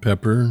and some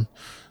pepper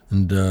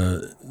and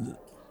on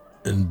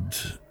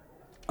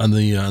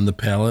the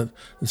palate.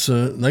 It's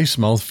a nice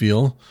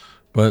mouthfeel,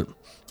 but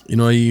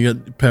you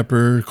got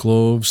pepper,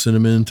 clove,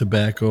 cinnamon,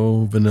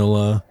 tobacco,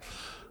 vanilla,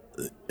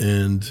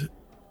 and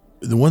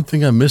the one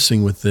thing I'm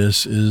missing with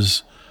this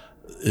is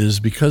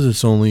because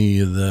it's only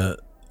the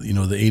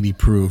 80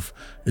 proof.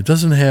 It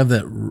doesn't have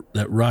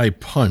that rye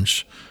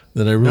punch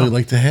that I really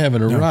like to have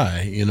in a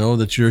rye.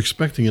 That you're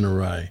expecting in a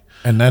rye.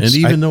 And that's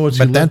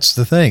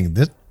the thing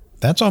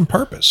that's on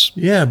purpose.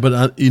 Yeah,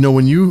 but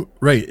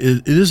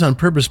it is on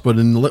purpose. But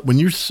when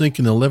you're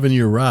thinking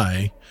 11-year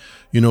rye,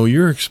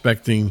 you're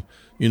expecting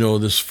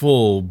this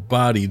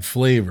full-bodied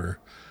flavor,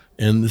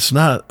 and it's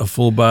not a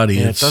full body.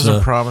 Yeah, it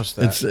doesn't promise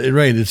that.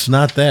 It's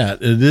not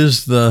that. It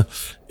is the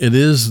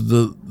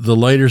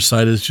lighter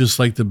side. It's just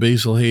like the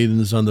Basil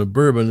Hayden's on the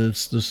bourbon.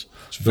 It's the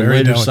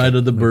lighter delicate side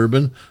of the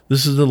bourbon.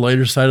 This is the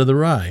lighter side of the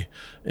rye,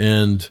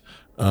 and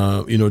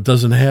it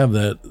doesn't have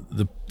the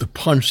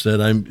punch that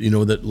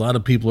that a lot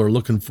of people are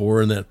looking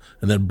for, and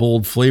that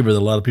bold flavor that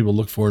a lot of people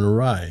look for in a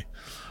rye.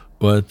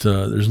 But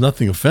there's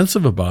nothing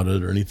offensive about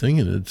it or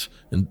anything,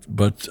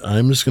 but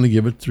I'm just going to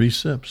give it 3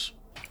 sips.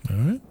 All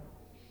right.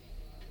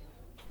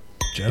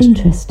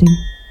 Interesting.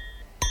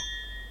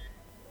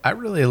 I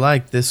really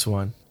like this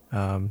one.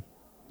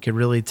 Could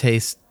really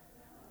taste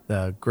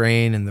the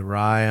grain and the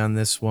rye on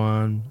this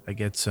one. I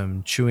get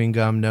some chewing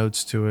gum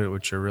notes to it,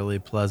 which are really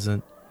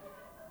pleasant.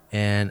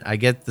 And I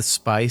get the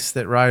spice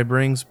that rye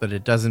brings, but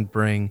it doesn't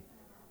bring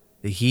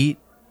the heat.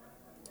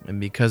 And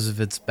because of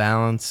its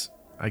balance,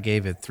 I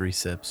gave it 3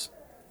 sips,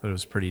 but it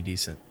was pretty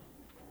decent.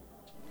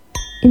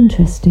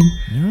 Interesting.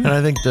 And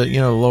I think the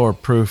lower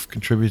proof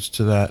contributes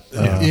to that.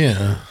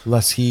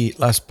 Less heat,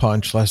 less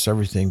punch, less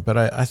everything. But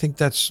I think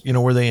that's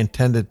where they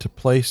intended to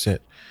place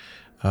it,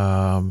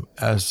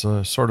 as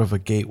a sort of a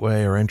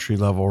gateway or entry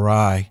level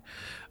rye.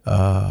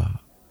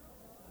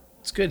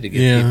 It's good to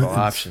give people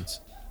options.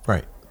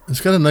 Right. It's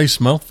got a nice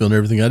mouthfeel and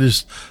everything.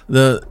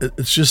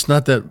 It's just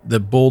not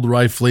that bold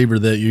rye flavor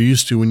that you're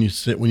used to when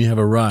you have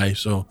a rye.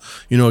 So,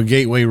 a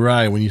gateway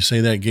rye, when you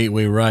say that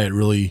gateway rye, that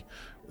really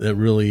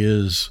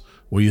is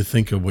what you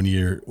think of when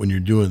you're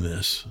doing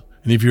this.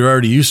 And if you're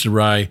already used to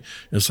rye,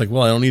 it's like,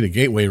 well, I don't need a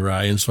gateway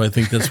rye. And so I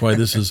think that's why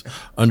this is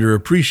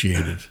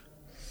underappreciated.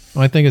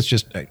 Well, I think it's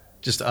just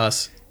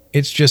us.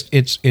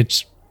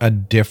 It's a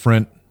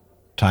different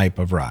type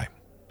of rye.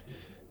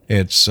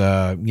 It's,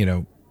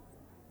 you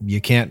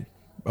can't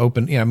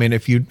open,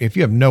 if you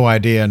have no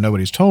idea and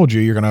nobody's told you,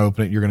 you're going to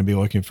open it, you're going to be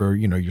looking for,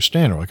 your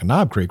standard, like a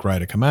Knob Creek rye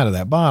to come out of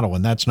that bottle.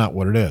 And that's not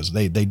what it is.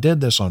 They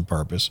did this on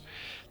purpose.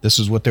 This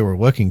is what they were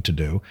looking to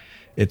do.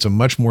 It's a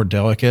much more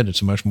delicate,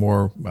 it's a much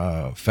more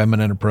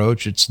feminine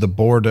approach. It's the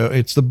Bordeaux,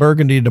 it's the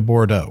Burgundy to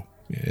Bordeaux.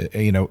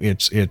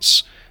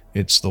 It's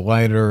the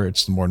lighter,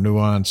 it's the more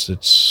nuanced,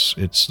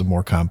 it's the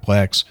more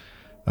complex.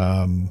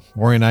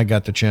 Ori and I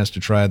got the chance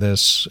to try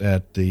this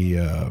at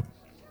the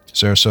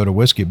Sarasota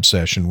Whiskey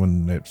Obsession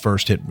when it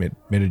first hit. It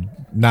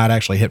had not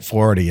actually hit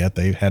Florida yet.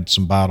 They had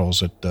some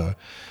bottles at the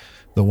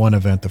one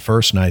event the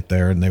first night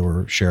there, and they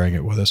were sharing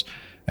it with us.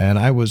 And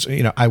I was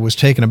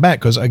taken aback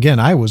because, again,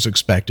 I was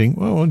expecting,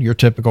 well, your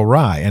typical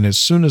rye. And as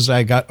soon as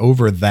I got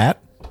over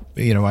that,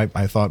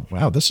 I thought,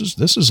 wow, this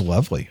is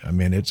lovely. I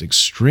mean, it's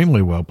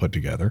extremely well put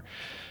together.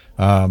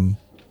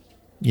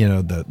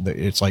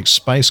 It's like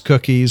spice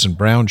cookies and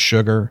brown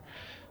sugar,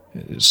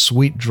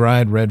 sweet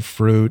dried red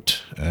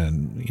fruit,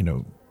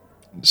 and,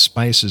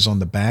 spices on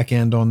the back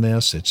end on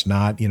this. It's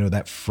not,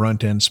 that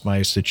front end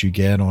spice that you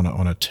get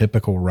on a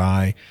typical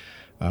rye.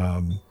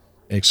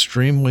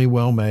 Extremely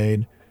well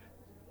made.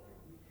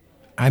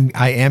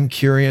 I am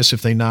curious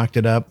if they knocked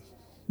it up,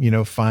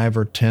 5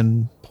 or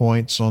 10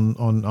 points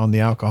on the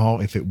alcohol,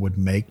 if it would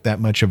make that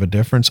much of a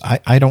difference.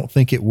 I don't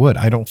think it would.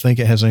 I don't think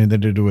it has anything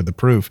to do with the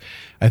proof.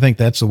 I think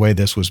that's the way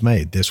this was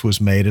made. This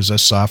was made as a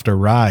softer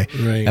rye.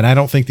 Right. And I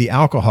don't think the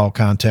alcohol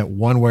content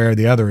one way or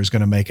the other is going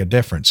to make a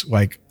difference.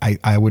 Like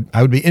I would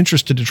be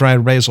interested to try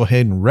Basil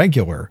Hayden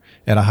regular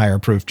at a higher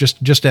proof,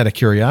 just out of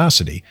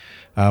curiosity.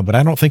 But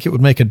I don't think it would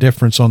make a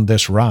difference on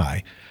this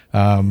rye.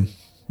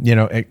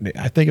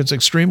 I think it's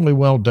extremely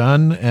well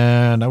done,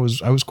 and I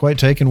was quite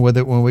taken with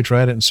it when we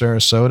tried it in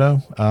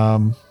Sarasota.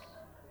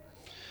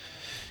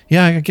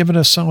 I give it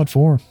a solid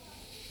 4.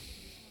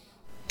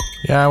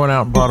 Yeah, I went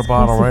out and bought a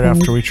bottle right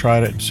after we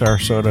tried it in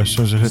Sarasota as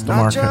soon as it hit the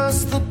market. Not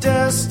just the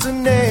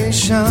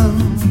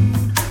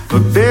destination,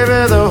 but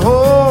baby, the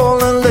whole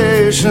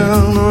elation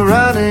of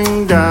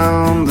riding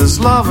down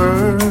this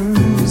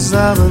lover's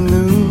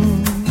avenue.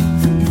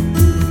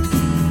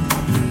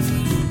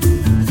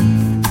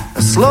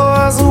 Slow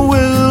as a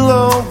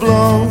willow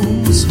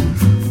blows,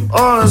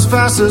 or as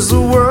fast as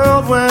the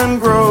world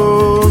wind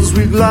grows,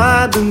 we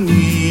glide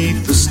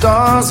beneath the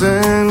stars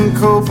in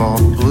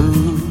cobalt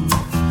blue.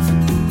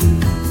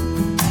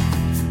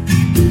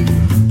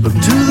 Look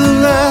to the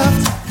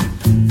left,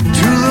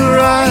 to the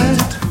right,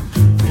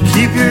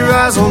 keep your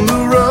eyes on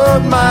the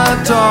road,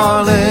 my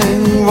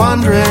darling,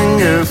 wondering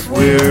if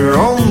we're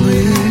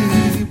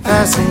only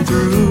passing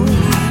through.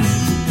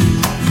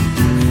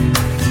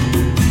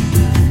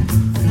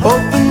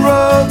 Open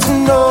roads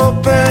and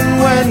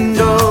open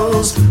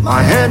windows,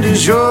 my hand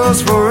is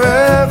yours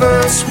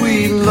forever,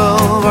 sweet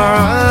love. Our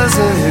eyes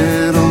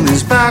ahead on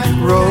these back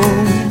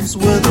roads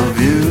with a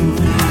view.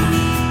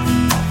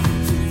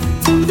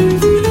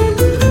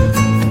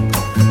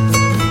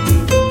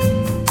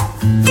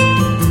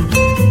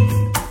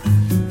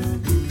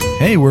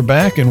 Hey, we're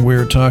back, and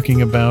we're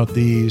talking about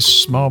the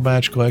small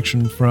batch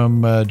collection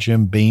from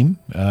Jim Beam.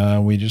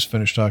 We just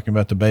finished talking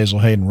about the Basil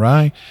Hayden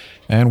Rye,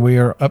 and we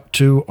are up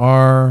to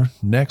our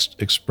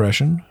next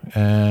expression,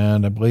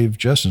 and I believe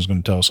Justin's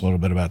going to tell us a little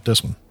bit about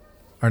this one.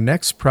 Our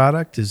next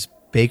product is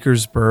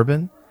Baker's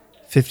Bourbon,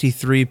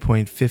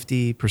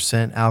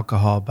 53.50%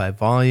 alcohol by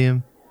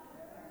volume.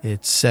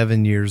 It's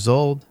 7 years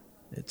old.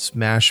 Its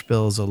mash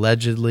bill is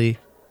allegedly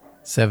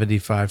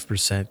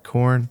 75%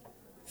 corn,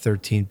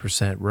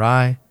 13%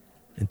 rye,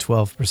 and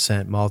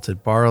 12%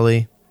 malted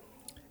barley.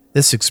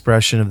 This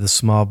expression of the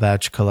small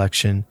batch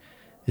collection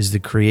is the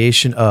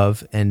creation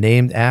of and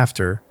named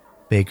after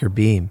Baker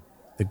Beam,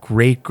 the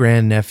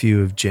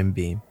great-grandnephew of Jim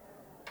Beam.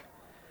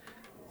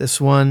 This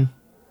one,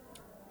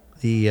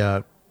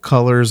 the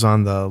colors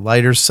on the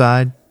lighter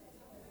side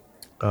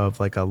of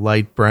like a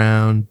light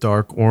brown,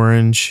 dark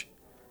orange.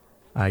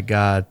 I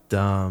got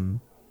a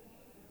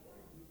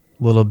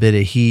little bit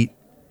of heat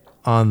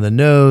on the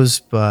nose,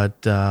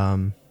 but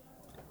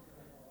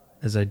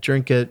as I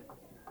drink it,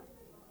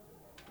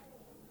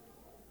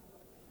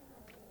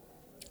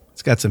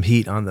 it's got some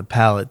heat on the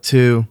palate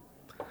too.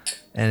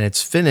 And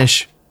its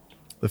finish,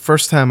 the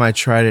first time I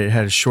tried it, it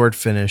had a short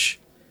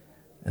finish.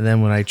 And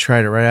then when I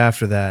tried it right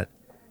after that,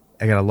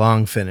 I got a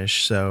long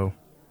finish. So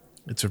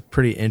it's a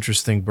pretty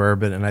interesting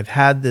bourbon. And I've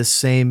had this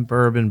same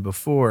bourbon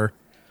before,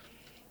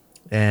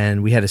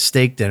 and we had a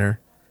steak dinner.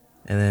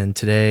 And then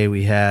today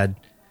we had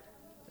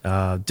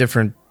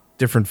different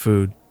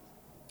food.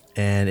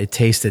 And it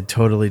tasted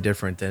totally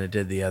different than it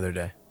did the other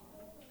day.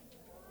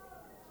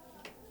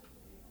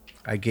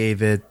 I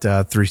gave it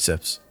 3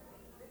 sips.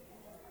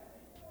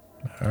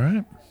 All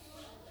right.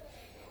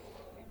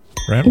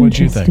 Brent, what'd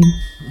you think?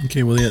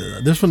 Okay, well, yeah,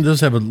 this one does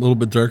have a little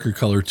bit darker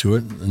color to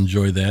it.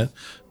 Enjoy that.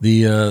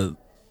 The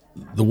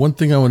one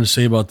thing I want to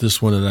say about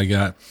this one that I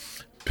got,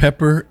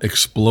 pepper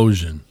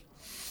explosion.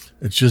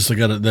 It's just I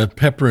got that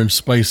pepper and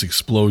spice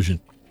explosion.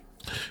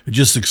 It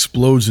just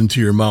explodes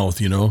into your mouth,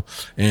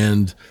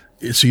 and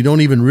so you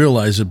don't even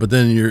realize it. But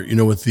then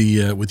you're,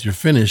 with your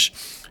finish,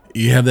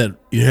 you have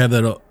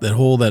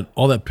all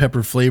that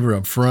pepper flavor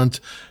up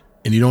front,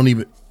 and you don't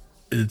even.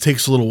 It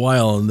takes a little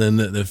while, and then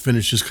the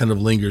finish just kind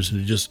of lingers, and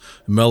it just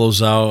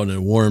mellows out, and it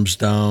warms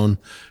down,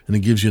 and it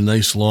gives you a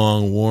nice,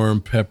 long, warm,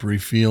 peppery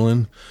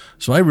feeling.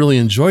 So I really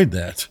enjoyed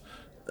that.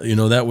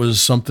 That was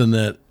something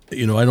that,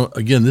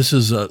 this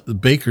is the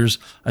Baker's,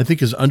 I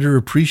think, is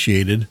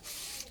underappreciated,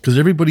 because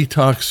everybody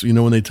talks,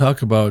 when they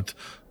talk about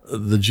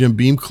the Jim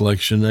Beam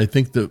collection, I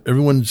think that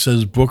everyone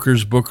says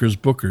Booker's,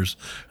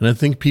 and I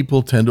think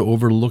people tend to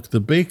overlook the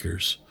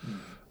Baker's.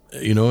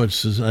 I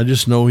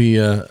just know we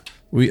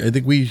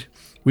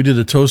did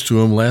a toast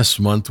to him last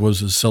month.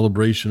 Was a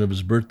celebration of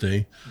his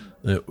birthday.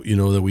 That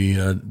we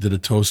did a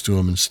toast to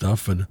him and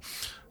stuff, and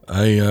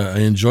I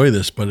enjoy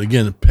this. But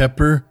again,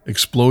 pepper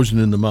explosion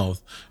in the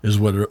mouth is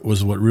what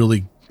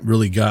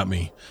really got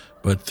me.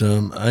 But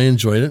I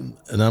enjoyed it,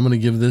 and I'm going to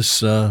give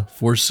this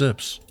 4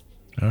 sips.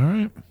 All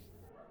right.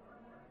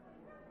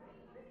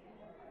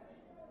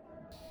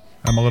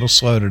 I'm a little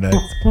slow today.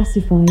 That's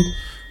classified.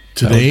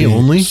 Today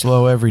only?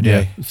 Slow every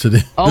day. Yeah,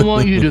 today. I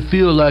want you to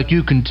feel like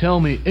you can tell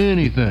me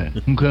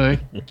anything, okay?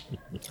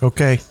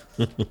 Okay.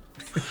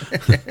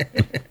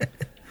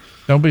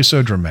 Don't be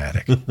so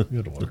dramatic.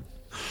 Good Lord.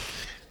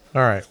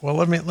 All right. Well,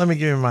 let me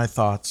give you my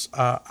thoughts.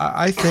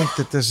 I think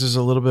that this is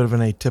a little bit of an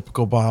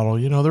atypical bottle.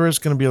 There is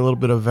going to be a little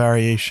bit of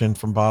variation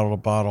from bottle to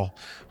bottle.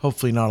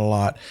 Hopefully not a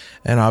lot.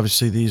 And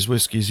obviously these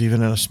whiskeys,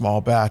 even in a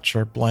small batch,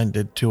 are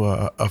blended to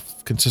a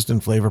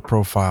consistent flavor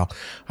profile.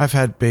 I've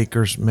had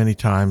Baker's many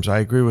times. I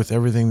agree with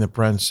everything that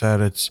Brent said.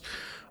 It's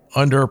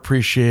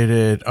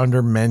underappreciated,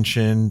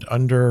 undermentioned,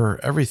 under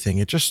everything.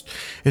 It's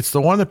the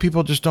one that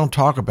people just don't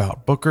talk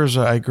about. Booker's,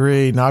 I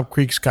agree. Knob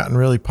Creek's gotten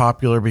really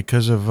popular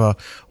because of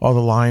all the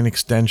line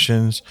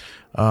extensions.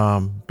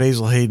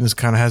 Basil Hayden's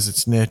kind of has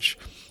its niche.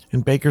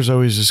 And Baker's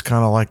always just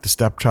kind of like the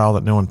stepchild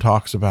that no one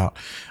talks about.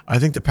 I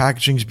think the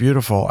packaging's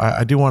beautiful.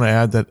 I do want to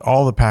add that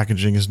all the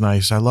packaging is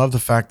nice. I love the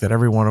fact that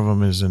every one of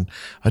them is in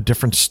a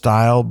different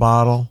style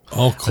bottle.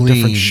 All clean, a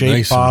different shape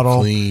nice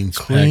bottle. And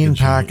clean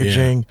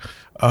packaging.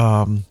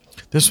 Yeah.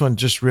 This one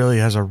just really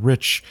has a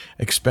rich,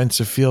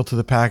 expensive feel to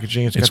the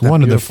packaging. It's got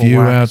one of the few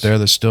wax out there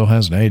that still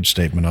has an age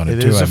statement on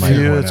it, too. It is a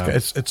few.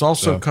 It's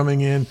also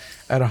coming in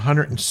at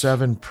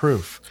 107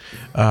 proof,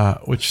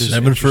 which is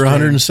 7 for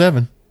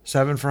 107.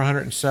 7 for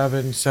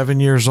 107, 7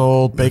 years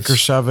old, Baker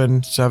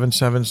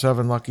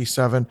 777, Lucky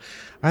 7.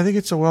 I think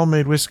it's a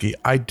well-made whiskey.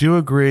 I do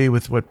agree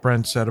with what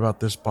Brent said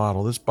about this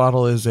bottle. This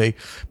bottle is a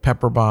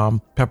pepper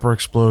bomb, pepper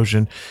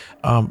explosion.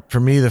 For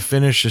me, the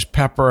finish is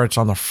pepper. It's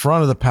on the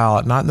front of the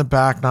palate, not in the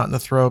back, not in the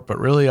throat, but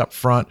really up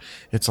front.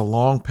 It's a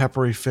long,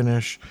 peppery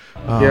finish.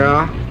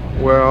 That's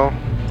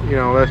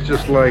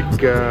just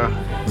like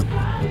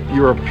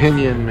your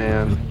opinion,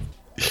 man.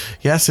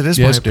 Yes, it is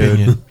my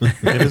opinion.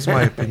 It is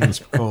my opinion,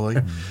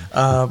 Spicoli.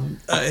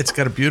 It's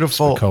got a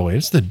beautiful... Spicoli,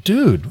 it's the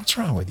dude. What's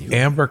wrong with you?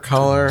 Amber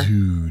color.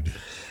 Dude.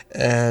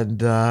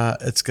 And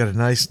it's got a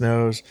nice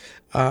nose.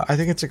 I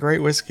think it's a great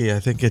whiskey. I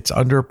think it's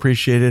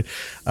underappreciated.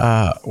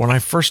 When I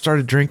first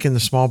started drinking the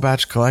small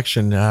batch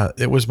collection,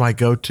 it was my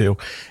go-to.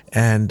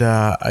 And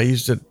I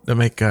used it to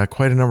make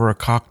quite a number of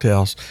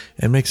cocktails.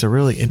 It makes a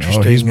really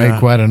interesting... he's made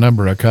quite a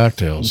number of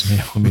cocktails.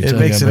 It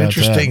makes an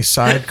interesting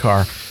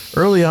sidecar.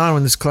 Early on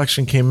when this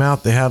collection came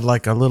out, they had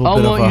like a little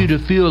bit of I want you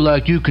to feel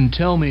like you can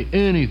tell me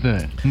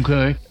anything,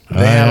 okay?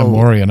 I am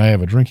Maury, and I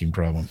have a drinking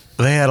problem.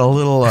 They had a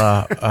little,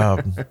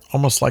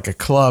 almost like a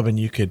club, and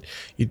you'd get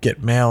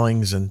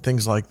mailings and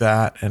things like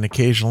that. And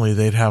occasionally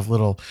they'd have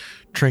little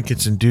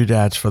trinkets and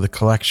doodads for the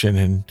collection,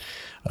 and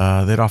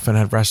they'd often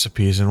have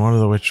recipes. And one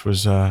of which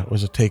was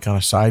a take on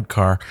a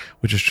sidecar,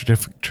 which is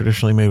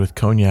traditionally made with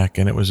cognac,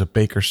 and it was a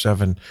Baker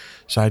 7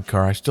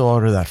 sidecar. I still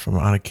order that from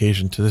on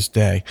occasion to this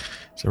day.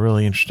 It's a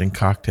really interesting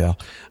cocktail.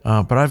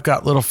 But I've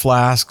got little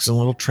flasks and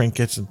little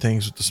trinkets and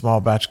things with the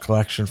small batch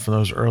collection from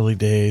those early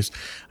days.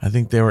 I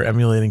think they were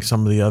emulating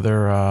some of the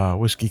other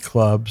whiskey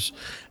clubs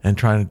and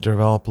trying to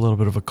develop a little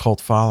bit of a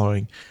cult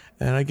following.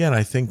 And again,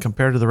 I think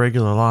compared to the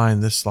regular line,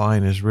 this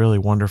line is really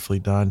wonderfully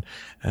done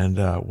and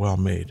well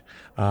made.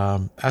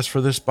 As for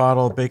this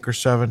bottle, Baker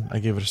 7, I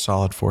give it a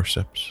solid 4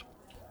 sips.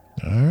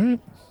 All right.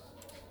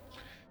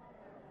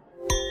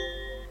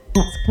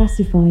 That's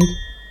classified.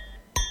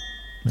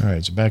 All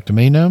right, so back to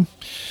me now.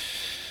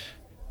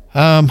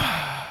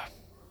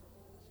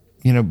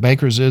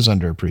 Baker's is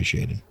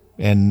underappreciated.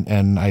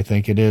 And I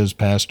think it is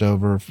passed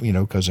over,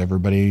 because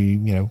everybody,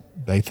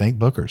 they think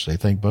Booker's.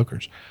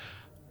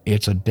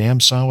 It's a damn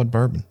solid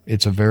bourbon.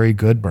 It's a very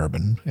good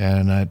bourbon,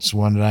 and it's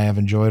one that I have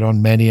enjoyed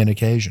on many an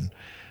occasion.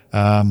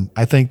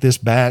 I think this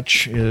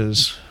batch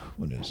is,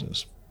 what is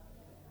this?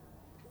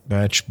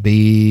 batch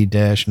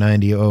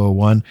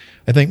B-9001.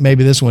 I think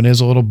maybe this one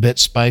is a little bit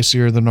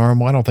spicier than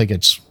normal. I don't think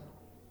it's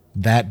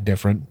that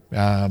different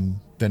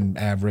than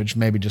average,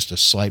 maybe just a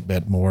slight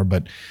bit more,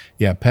 but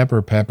yeah,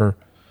 pepper.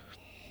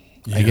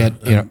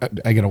 Yeah,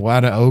 I get a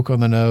lot of oak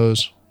on the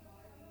nose.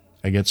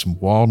 I get some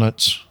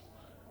walnuts.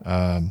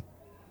 You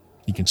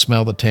can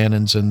smell the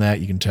tannins in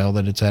that. You can tell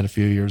that it's had a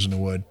few years in the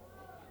wood.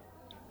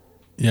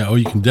 Yeah,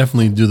 you can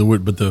definitely do the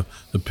wood, but the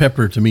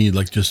pepper to me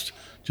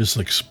just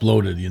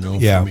exploded,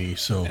 for me.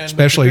 So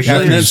especially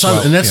after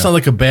that's not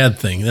like a bad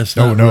thing. That's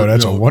a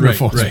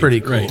wonderful. Right, it's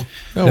pretty cool. Right.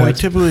 No, we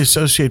typically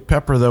associate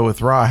pepper though with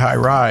high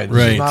rye.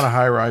 This is not a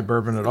high rye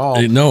bourbon at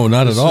all. No,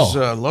 not at all. This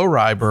is a low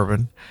rye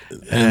bourbon,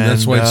 and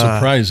that's why it's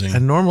surprising.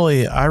 And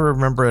normally, I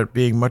remember it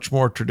being much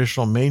more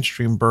traditional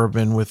mainstream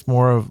bourbon with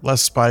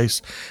less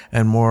spice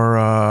and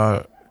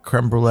more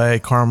creme brulee,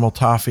 caramel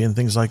toffee, and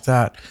things like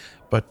that.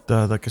 But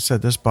like I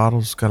said, this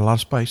bottle's got a lot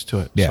of spice to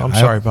it. Yeah, so I'm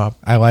sorry, Bob.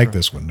 I like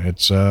this one.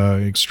 It's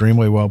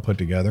extremely well put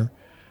together.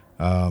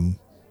 Again,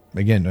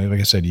 like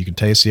I said, you can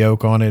taste the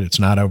oak on it. It's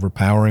not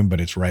overpowering, but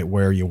it's right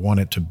where you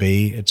want it to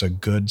be. It's a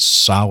good,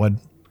 solid,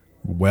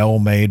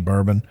 well-made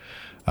bourbon.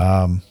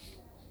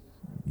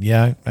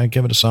 Yeah, I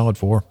give it a solid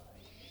 4.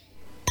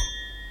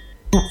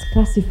 That's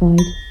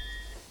classified.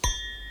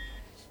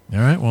 All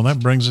right, well, that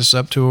brings us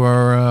up to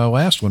our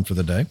last one for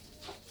the day.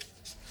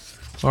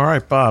 All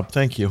right, Bob,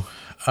 thank you.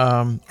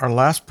 Our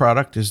last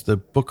product is the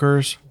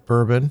Booker's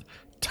Bourbon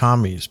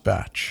Tommy's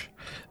batch.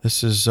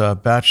 This is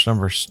batch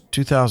number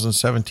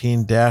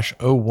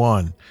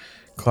 2017-01,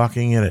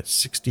 clocking in at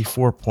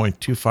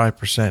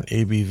 64.25%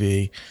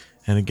 ABV,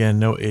 and again,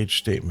 no age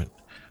statement.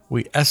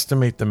 We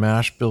estimate the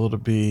mash bill to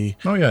be...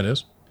 Oh, yeah, it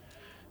is.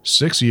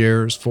 6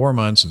 years, 4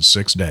 months, and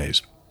 6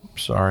 days.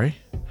 Sorry.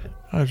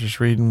 I was just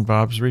reading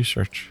Bob's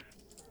research.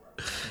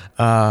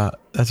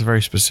 That's a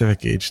very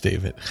specific age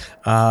statement.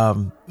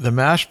 The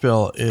mash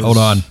bill is... Hold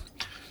on.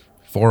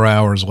 4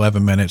 hours,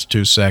 11 minutes,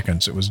 2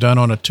 seconds. It was done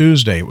on a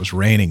Tuesday. It was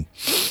raining.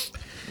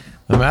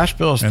 The mash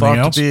bill is Anything thought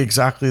else? to be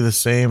exactly the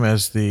same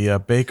as the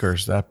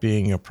Baker's, that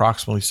being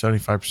approximately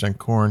 75%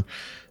 corn,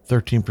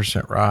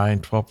 13% rye,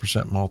 and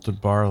 12%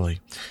 malted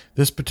barley.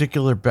 This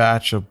particular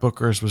batch of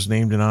Booker's was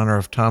named in honor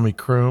of Tommy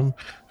Kroom,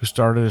 who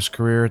started his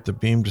career at the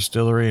Beam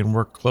Distillery and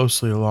worked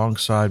closely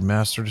alongside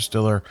master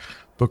distiller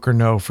Booker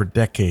No for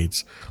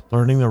decades,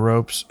 learning the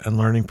ropes and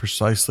learning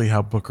precisely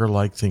how Booker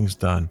liked things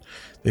done.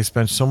 They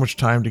spent so much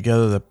time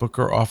together that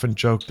Booker often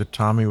joked that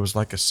Tommy was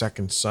like a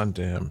second son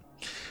to him.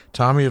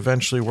 Tommy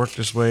eventually worked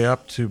his way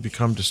up to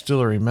become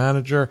distillery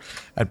manager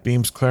at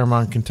Beam's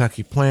Claremont,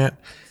 Kentucky plant,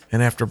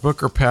 and after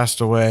Booker passed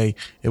away,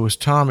 it was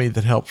Tommy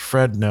that helped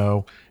Fred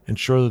No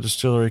ensure the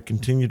distillery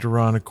continued to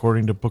run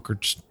according to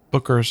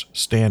Booker's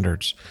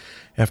standards.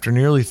 After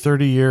nearly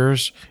 30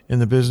 years in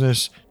the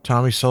business,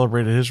 Tommy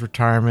celebrated his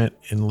retirement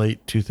in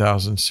late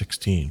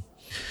 2016.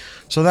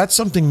 So that's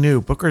something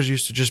new. Booker's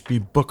used to just be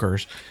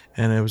Booker's,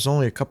 and it was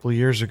only a couple of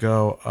years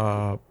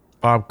ago,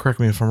 Bob, correct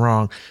me if I'm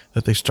wrong,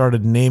 that they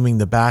started naming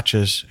the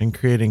batches and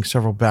creating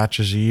several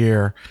batches a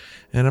year.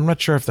 And I'm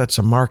not sure if that's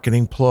a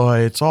marketing ploy.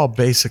 It's all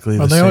basically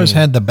the same. Well, they always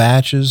had the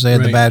batches. They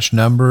had the batch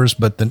numbers,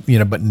 but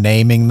but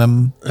naming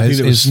them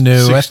is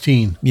new.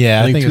 16.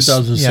 Yeah, I think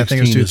 2016. I think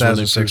it was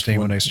 2016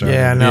 when they started.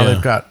 Yeah, now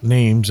they've got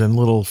names and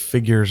little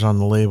figures on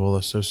the label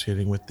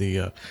associating with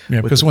the.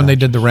 Because when they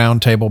did the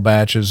round table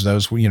batches,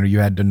 those you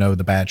had to know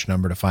the batch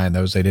number to find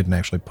those. They didn't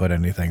actually put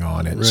anything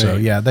on it. Right. So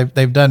yeah,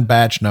 they've done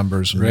batch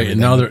numbers. And right,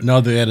 and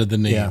now they added the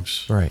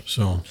names. Yeah. Right.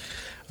 So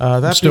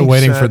I'm still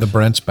waiting for the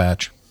Brent's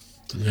batch.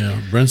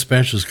 Yeah, Brent's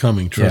batch is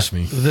coming. Trust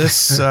me.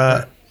 This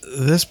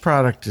this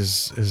product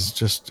is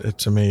just,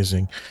 it's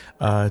amazing.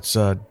 It's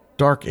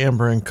dark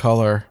amber in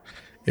color.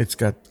 It's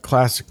got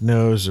classic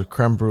nose of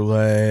creme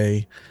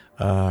brulee,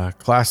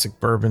 classic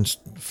bourbon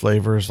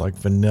flavors like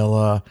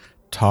vanilla,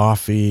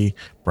 toffee,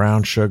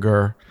 brown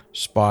sugar,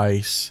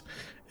 spice.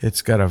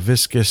 It's got a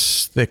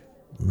viscous, thick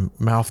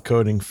mouth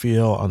coating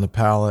feel on the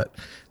palate.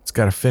 It's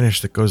got a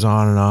finish that goes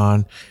on and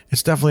on.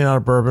 It's definitely not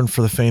a bourbon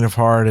for the faint of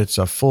heart. It's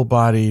a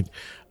full-bodied,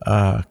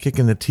 kick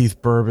in the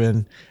teeth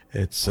bourbon.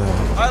 It's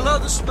I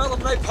love the smell of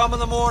napalm in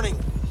the morning.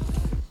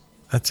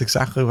 That's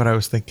exactly what I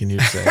was thinking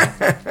you'd say.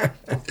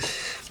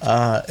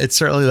 It's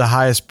certainly the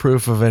highest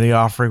proof of any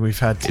offering we've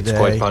had today. It's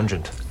quite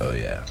pungent. Oh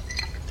yeah.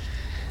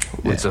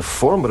 It's a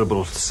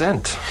formidable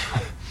scent.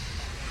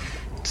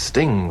 It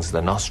stings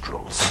the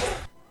nostrils.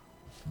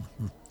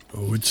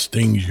 Oh, it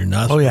stings your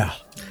nostrils. Oh yeah.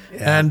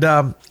 And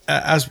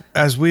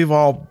as we've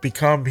all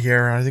become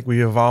here, I think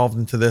we evolved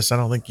into this. I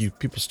don't think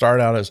people start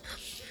out as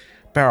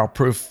barrel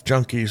proof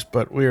junkies,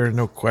 but we are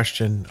no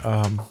question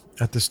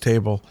at this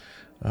table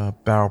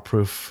barrel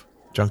proof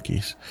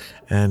junkies,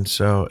 and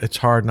so it's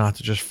hard not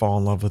to just fall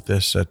in love with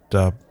this at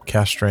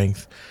cast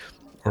strength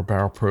or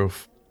barrel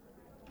proof.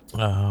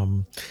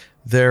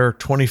 Their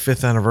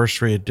 25th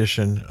anniversary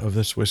edition of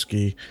this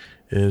whiskey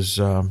is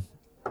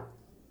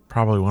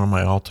probably one of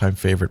my all-time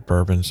favorite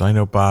bourbons. I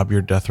know, Bob,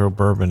 your death row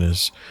bourbon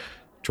is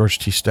George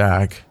T.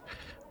 Stagg,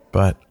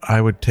 but I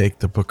would take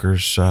the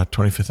Booker's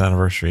 25th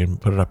anniversary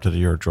and put it up to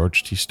your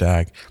George T.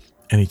 Stagg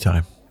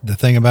anytime. the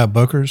thing about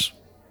Booker's,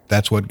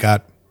 that's what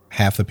got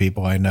half the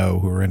people I know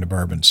who are into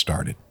bourbon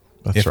started,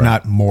 if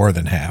not more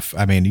than half.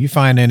 I mean, you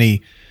find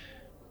any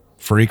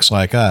freaks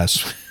like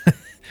us,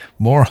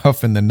 more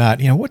often than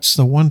not, what's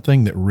the one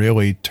thing that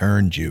really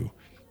turned you,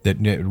 that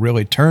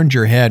really turned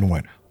your head and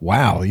went,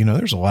 wow,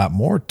 there's a lot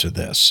more to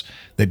this,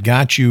 that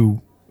got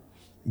you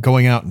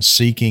going out and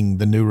seeking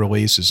the new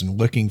releases and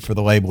looking for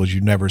the labels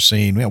you've never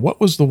seen?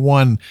 What was the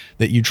one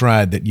that you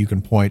tried that you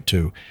can point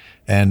to?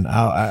 And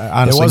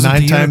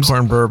honestly,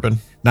 unicorn bourbon.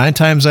 9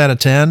 times out of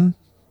 10,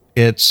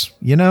 it's,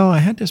 I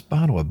had this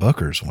bottle of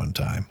Booker's one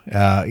time,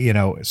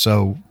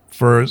 so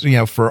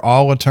for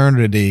all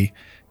eternity,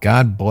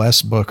 God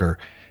bless Booker.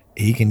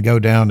 He can go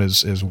down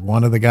as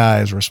one of the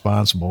guys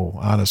responsible,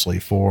 honestly,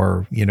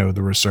 for,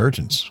 the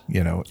resurgence,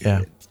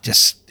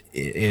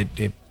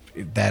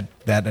 that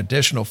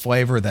additional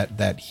flavor,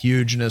 that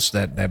hugeness,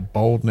 that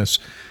boldness,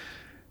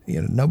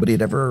 nobody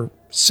had ever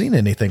seen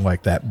anything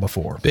like that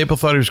before. People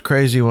thought he was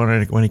crazy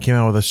when he came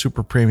out with a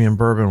super premium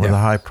bourbon with a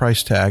high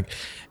price tag.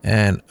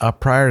 And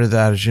prior to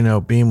that, as you know,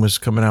 Beam was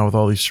coming out with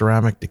all these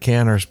ceramic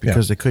decanters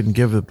because they couldn't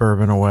give the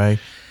bourbon away.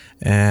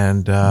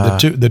 And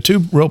the two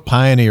real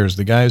pioneers,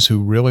 the guys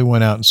who really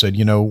went out and said,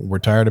 we're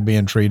tired of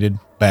being treated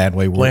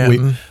badly.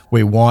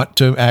 We want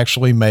to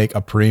actually make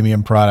a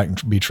premium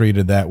product and be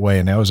treated that way.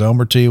 And that was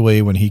Elmer T.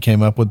 Lee when he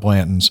came up with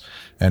Blanton's,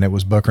 and it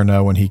was Booker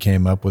Noe when he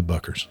came up with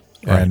Booker's.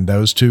 Right. And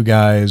those two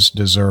guys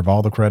deserve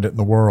all the credit in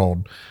the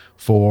world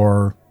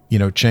for,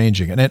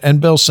 changing it.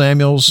 And Bill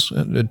Samuels,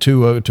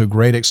 to a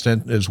great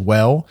extent as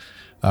well,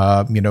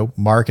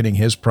 marketing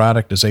his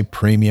product as a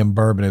premium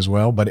bourbon as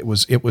well. But it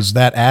was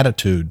that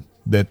attitude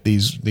that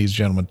these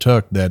gentlemen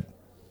took that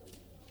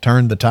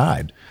turned the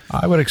tide.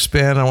 I would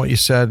expand on what you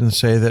said and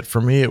say that for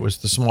me, it was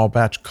the small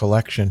batch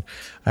collection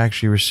I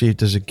actually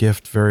received as a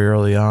gift very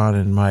early on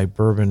in my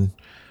bourbon,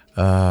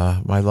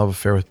 my love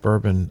affair with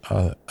bourbon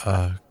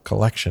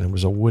collection. It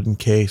was a wooden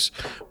case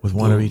with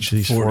one of each of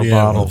these four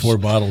bottles. 4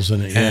 bottles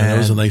in it. Yeah, that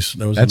was a nice.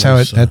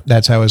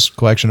 That's how his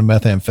collection of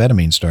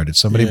methamphetamine started.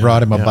 Somebody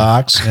brought him a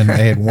box, and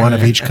they had one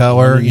of each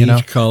color.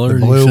 Each color,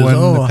 the blue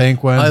one, the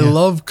pink one. I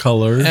love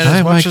color. And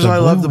as much as I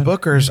love the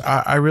Bookers,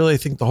 I really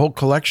think the whole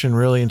collection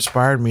really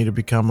inspired me to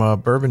become a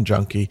bourbon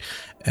junkie.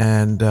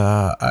 And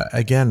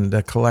again,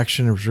 the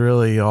collection was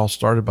really all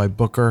started by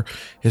Booker,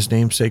 his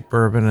namesake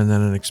bourbon, and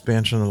then an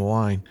expansion of the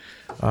line.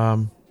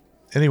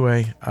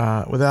 Anyway,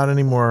 without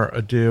any more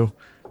ado,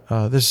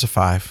 this is a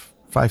 5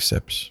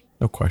 sips,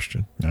 no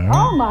question. Right.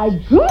 Oh my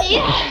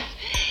goodness!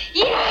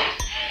 Yes!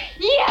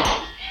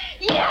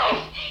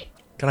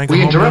 Can I go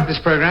We home interrupt now?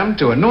 this program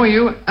to annoy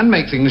you and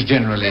make things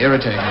generally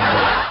irritating.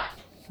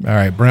 All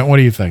right, Brent, what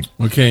do you think?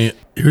 Okay,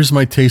 here's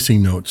my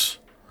tasting notes.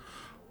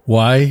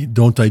 Why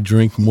don't I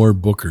drink more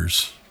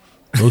Bookers?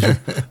 Those are,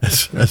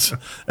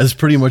 that's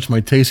pretty much my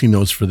tasting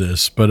notes for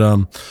this. But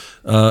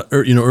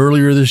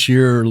earlier this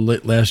year or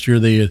last year,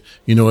 they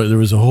there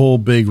was a whole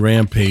big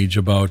rampage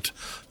about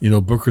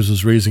Booker's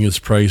was raising its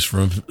price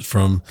from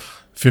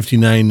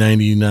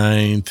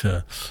 $59.99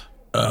 to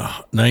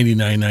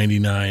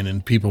 $99.99,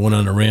 and people went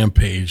on a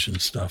rampage and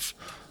stuff.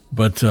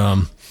 But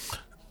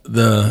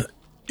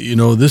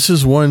this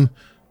is one.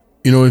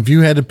 If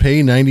you had to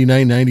pay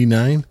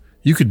 $99.99,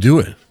 you could do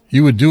it.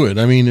 You would do it.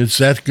 I mean, it's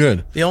that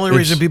good. The only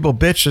reason people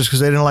bitched is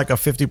because they didn't like a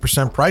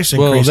 50% price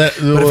increase. But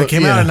if it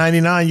came out at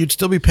 $99, you'd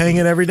still be paying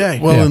it every day.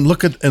 Well, and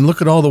look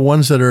at all the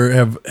ones that are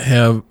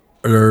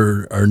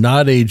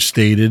not age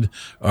stated,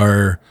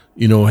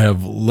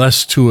 have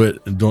less to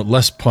it,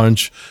 less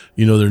punch.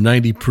 They're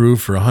 90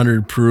 proof or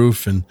 100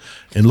 proof, and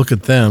look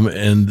at them,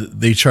 and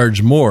they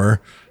charge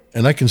more.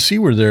 And I can see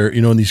where they're,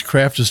 in these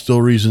craft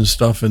distilleries and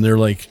stuff, and they're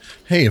like,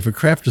 hey, if a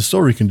craft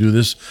distillery can do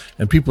this,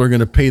 and people are going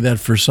to pay that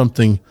for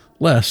something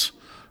less,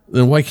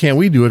 then why can't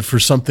we do it for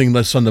something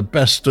less on the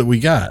best that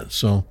we got?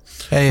 So,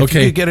 hey, if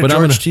you could get a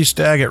George T.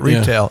 Stagg at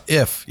retail,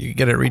 if you could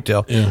get it at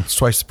retail, it's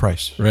twice the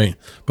price. Right.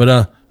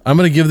 But I'm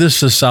going to give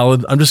this a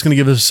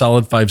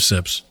solid 5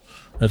 sips.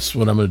 That's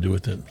what I'm going to do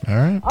with it. All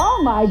right.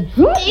 Oh my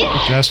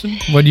goodness! Justin,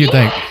 what do you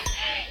think?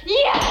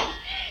 Yes!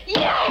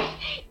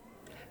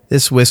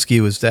 This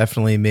whiskey was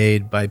definitely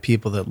made by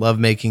people that love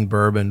making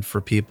bourbon for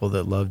people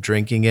that love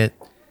drinking it.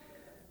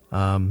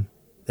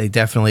 They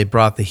definitely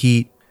brought the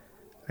heat.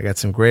 I got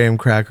some graham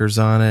crackers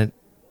on it,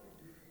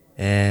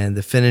 and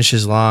the finish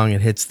is long.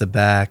 It hits the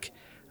back.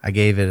 I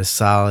gave it a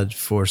solid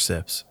 4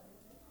 sips.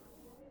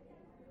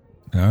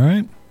 All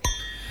right.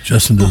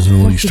 Justin doesn't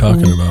know what he's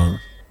talking about.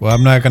 Well,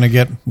 I'm not going to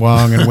get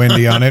long and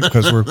windy on it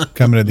because we're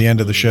coming to the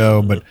end of the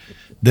show, but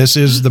this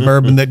is the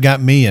bourbon that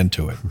got me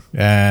into it,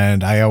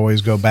 and I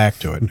always go back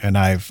to it. And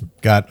I've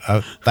got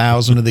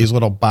 1,000 of these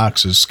little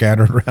boxes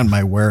scattered around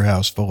my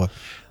warehouse full of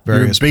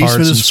various parts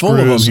and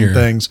screws and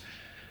things.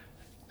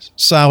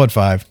 Solid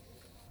 5.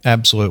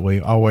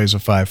 Absolutely. Always a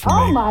 5 for me.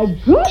 Oh my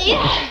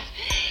goodness!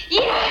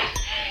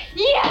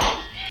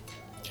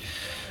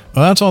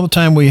 Well, that's all the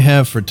time we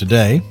have for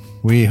today.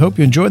 We hope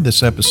you enjoyed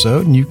this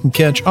episode, and you can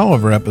catch all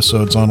of our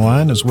episodes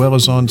online as well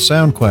as on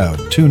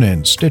SoundCloud,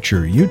 TuneIn,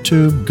 Stitcher,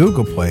 YouTube,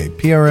 Google Play,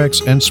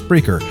 PRX, and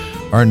Spreaker,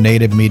 our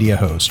native media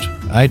host.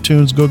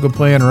 iTunes, Google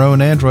Play, and our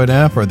own Android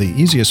app are the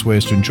easiest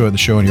ways to enjoy the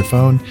show on your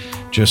phone.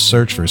 Just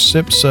search for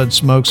Sip Sud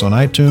Smokes on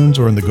iTunes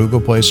or in the Google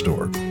Play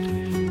Store.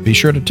 Be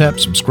sure to tap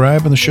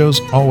subscribe, and the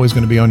show's always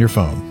going to be on your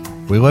phone.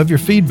 We love your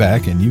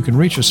feedback, and you can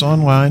reach us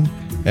online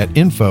at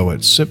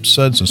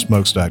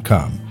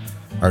info@sipsudsandsmokes.com.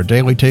 Our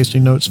daily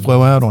tasting notes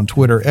flow out on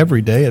Twitter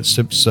every day at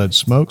Sip Sud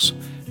Smokes,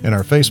 and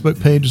our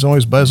Facebook page is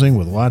always buzzing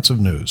with lots of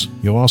news.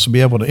 You'll also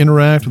be able to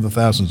interact with the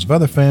thousands of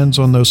other fans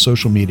on those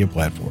social media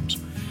platforms.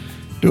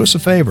 Do us a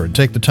favor and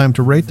take the time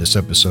to rate this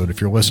episode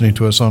if you're listening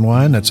to us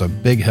online. That's a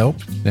big help,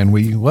 and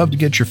we love to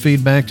get your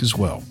feedback as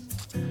well.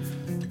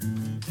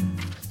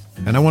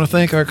 And I want to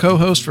thank our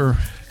co-host for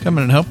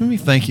coming and helping me.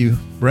 Thank you,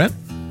 Brett.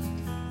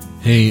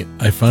 Hey,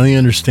 I finally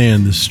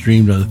understand this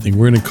streamed-on thing.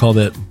 We're going to call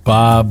that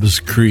Bob's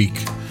Creek.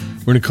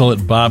 We're going to call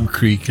it Bob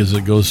Creek as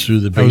it goes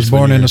through the basement. I was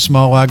born in a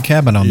small log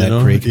cabin on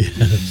that creek.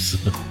 Yes.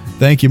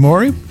 Thank you,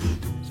 Maury.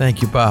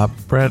 Thank you, Bob.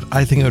 Brett,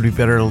 I think it would be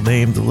better to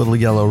name the Little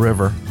Yellow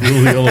River.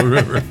 Little Yellow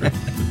River.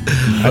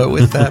 But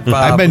with that, Bob,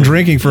 I've been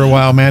drinking for a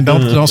while, man.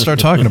 Don't start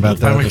talking about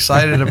that. I'm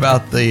excited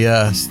about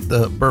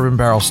the Bourbon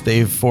Barrel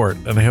Stave Fort,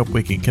 and I hope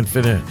we can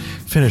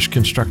finish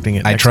constructing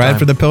it. I next tried time.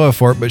 for the pillow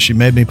fort, but she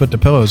made me put the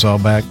pillows all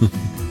back.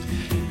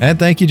 And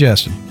thank you,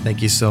 Justin.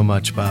 Thank you so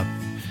much, Bob.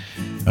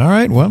 All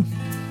right, well,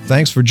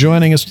 thanks for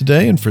joining us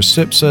today. And for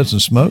Sip, Suds,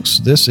 and Smokes,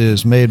 this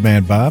is Made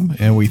Man Bob,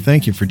 and we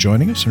thank you for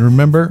joining us. And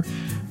remember,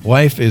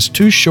 life is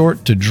too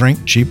short to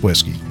drink cheap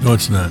whiskey. No,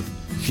 it's not.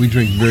 We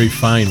drink very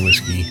fine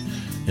whiskey,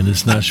 and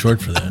it's not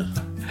short for that.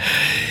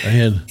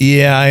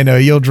 Yeah, I know.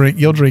 You'll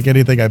drink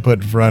anything I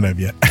put in front of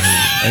you.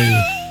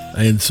 I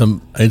had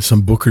some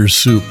Booker's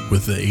soup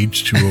with the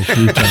H2O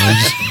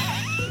croutons.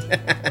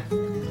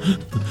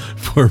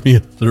 Pour me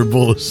another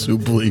bowl of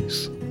soup,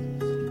 please.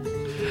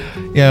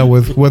 Yeah,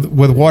 with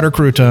water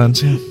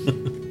croutons. Yeah.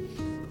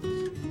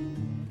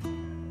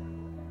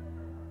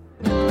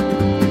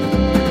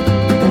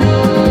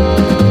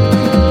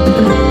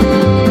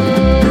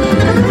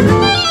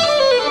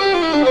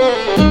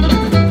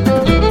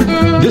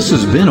 This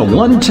has been a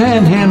One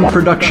Tan Hand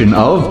production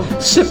of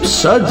Sip,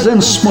 Suds,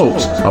 and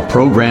Smokes, a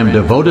program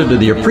devoted to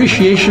the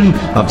appreciation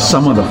of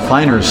some of the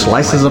finer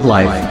slices of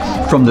life.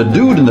 From the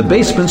Dude in the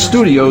Basement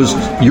Studios,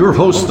 your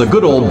hosts, the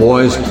Good Old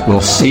Boys,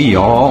 will see you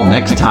all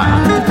next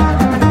time.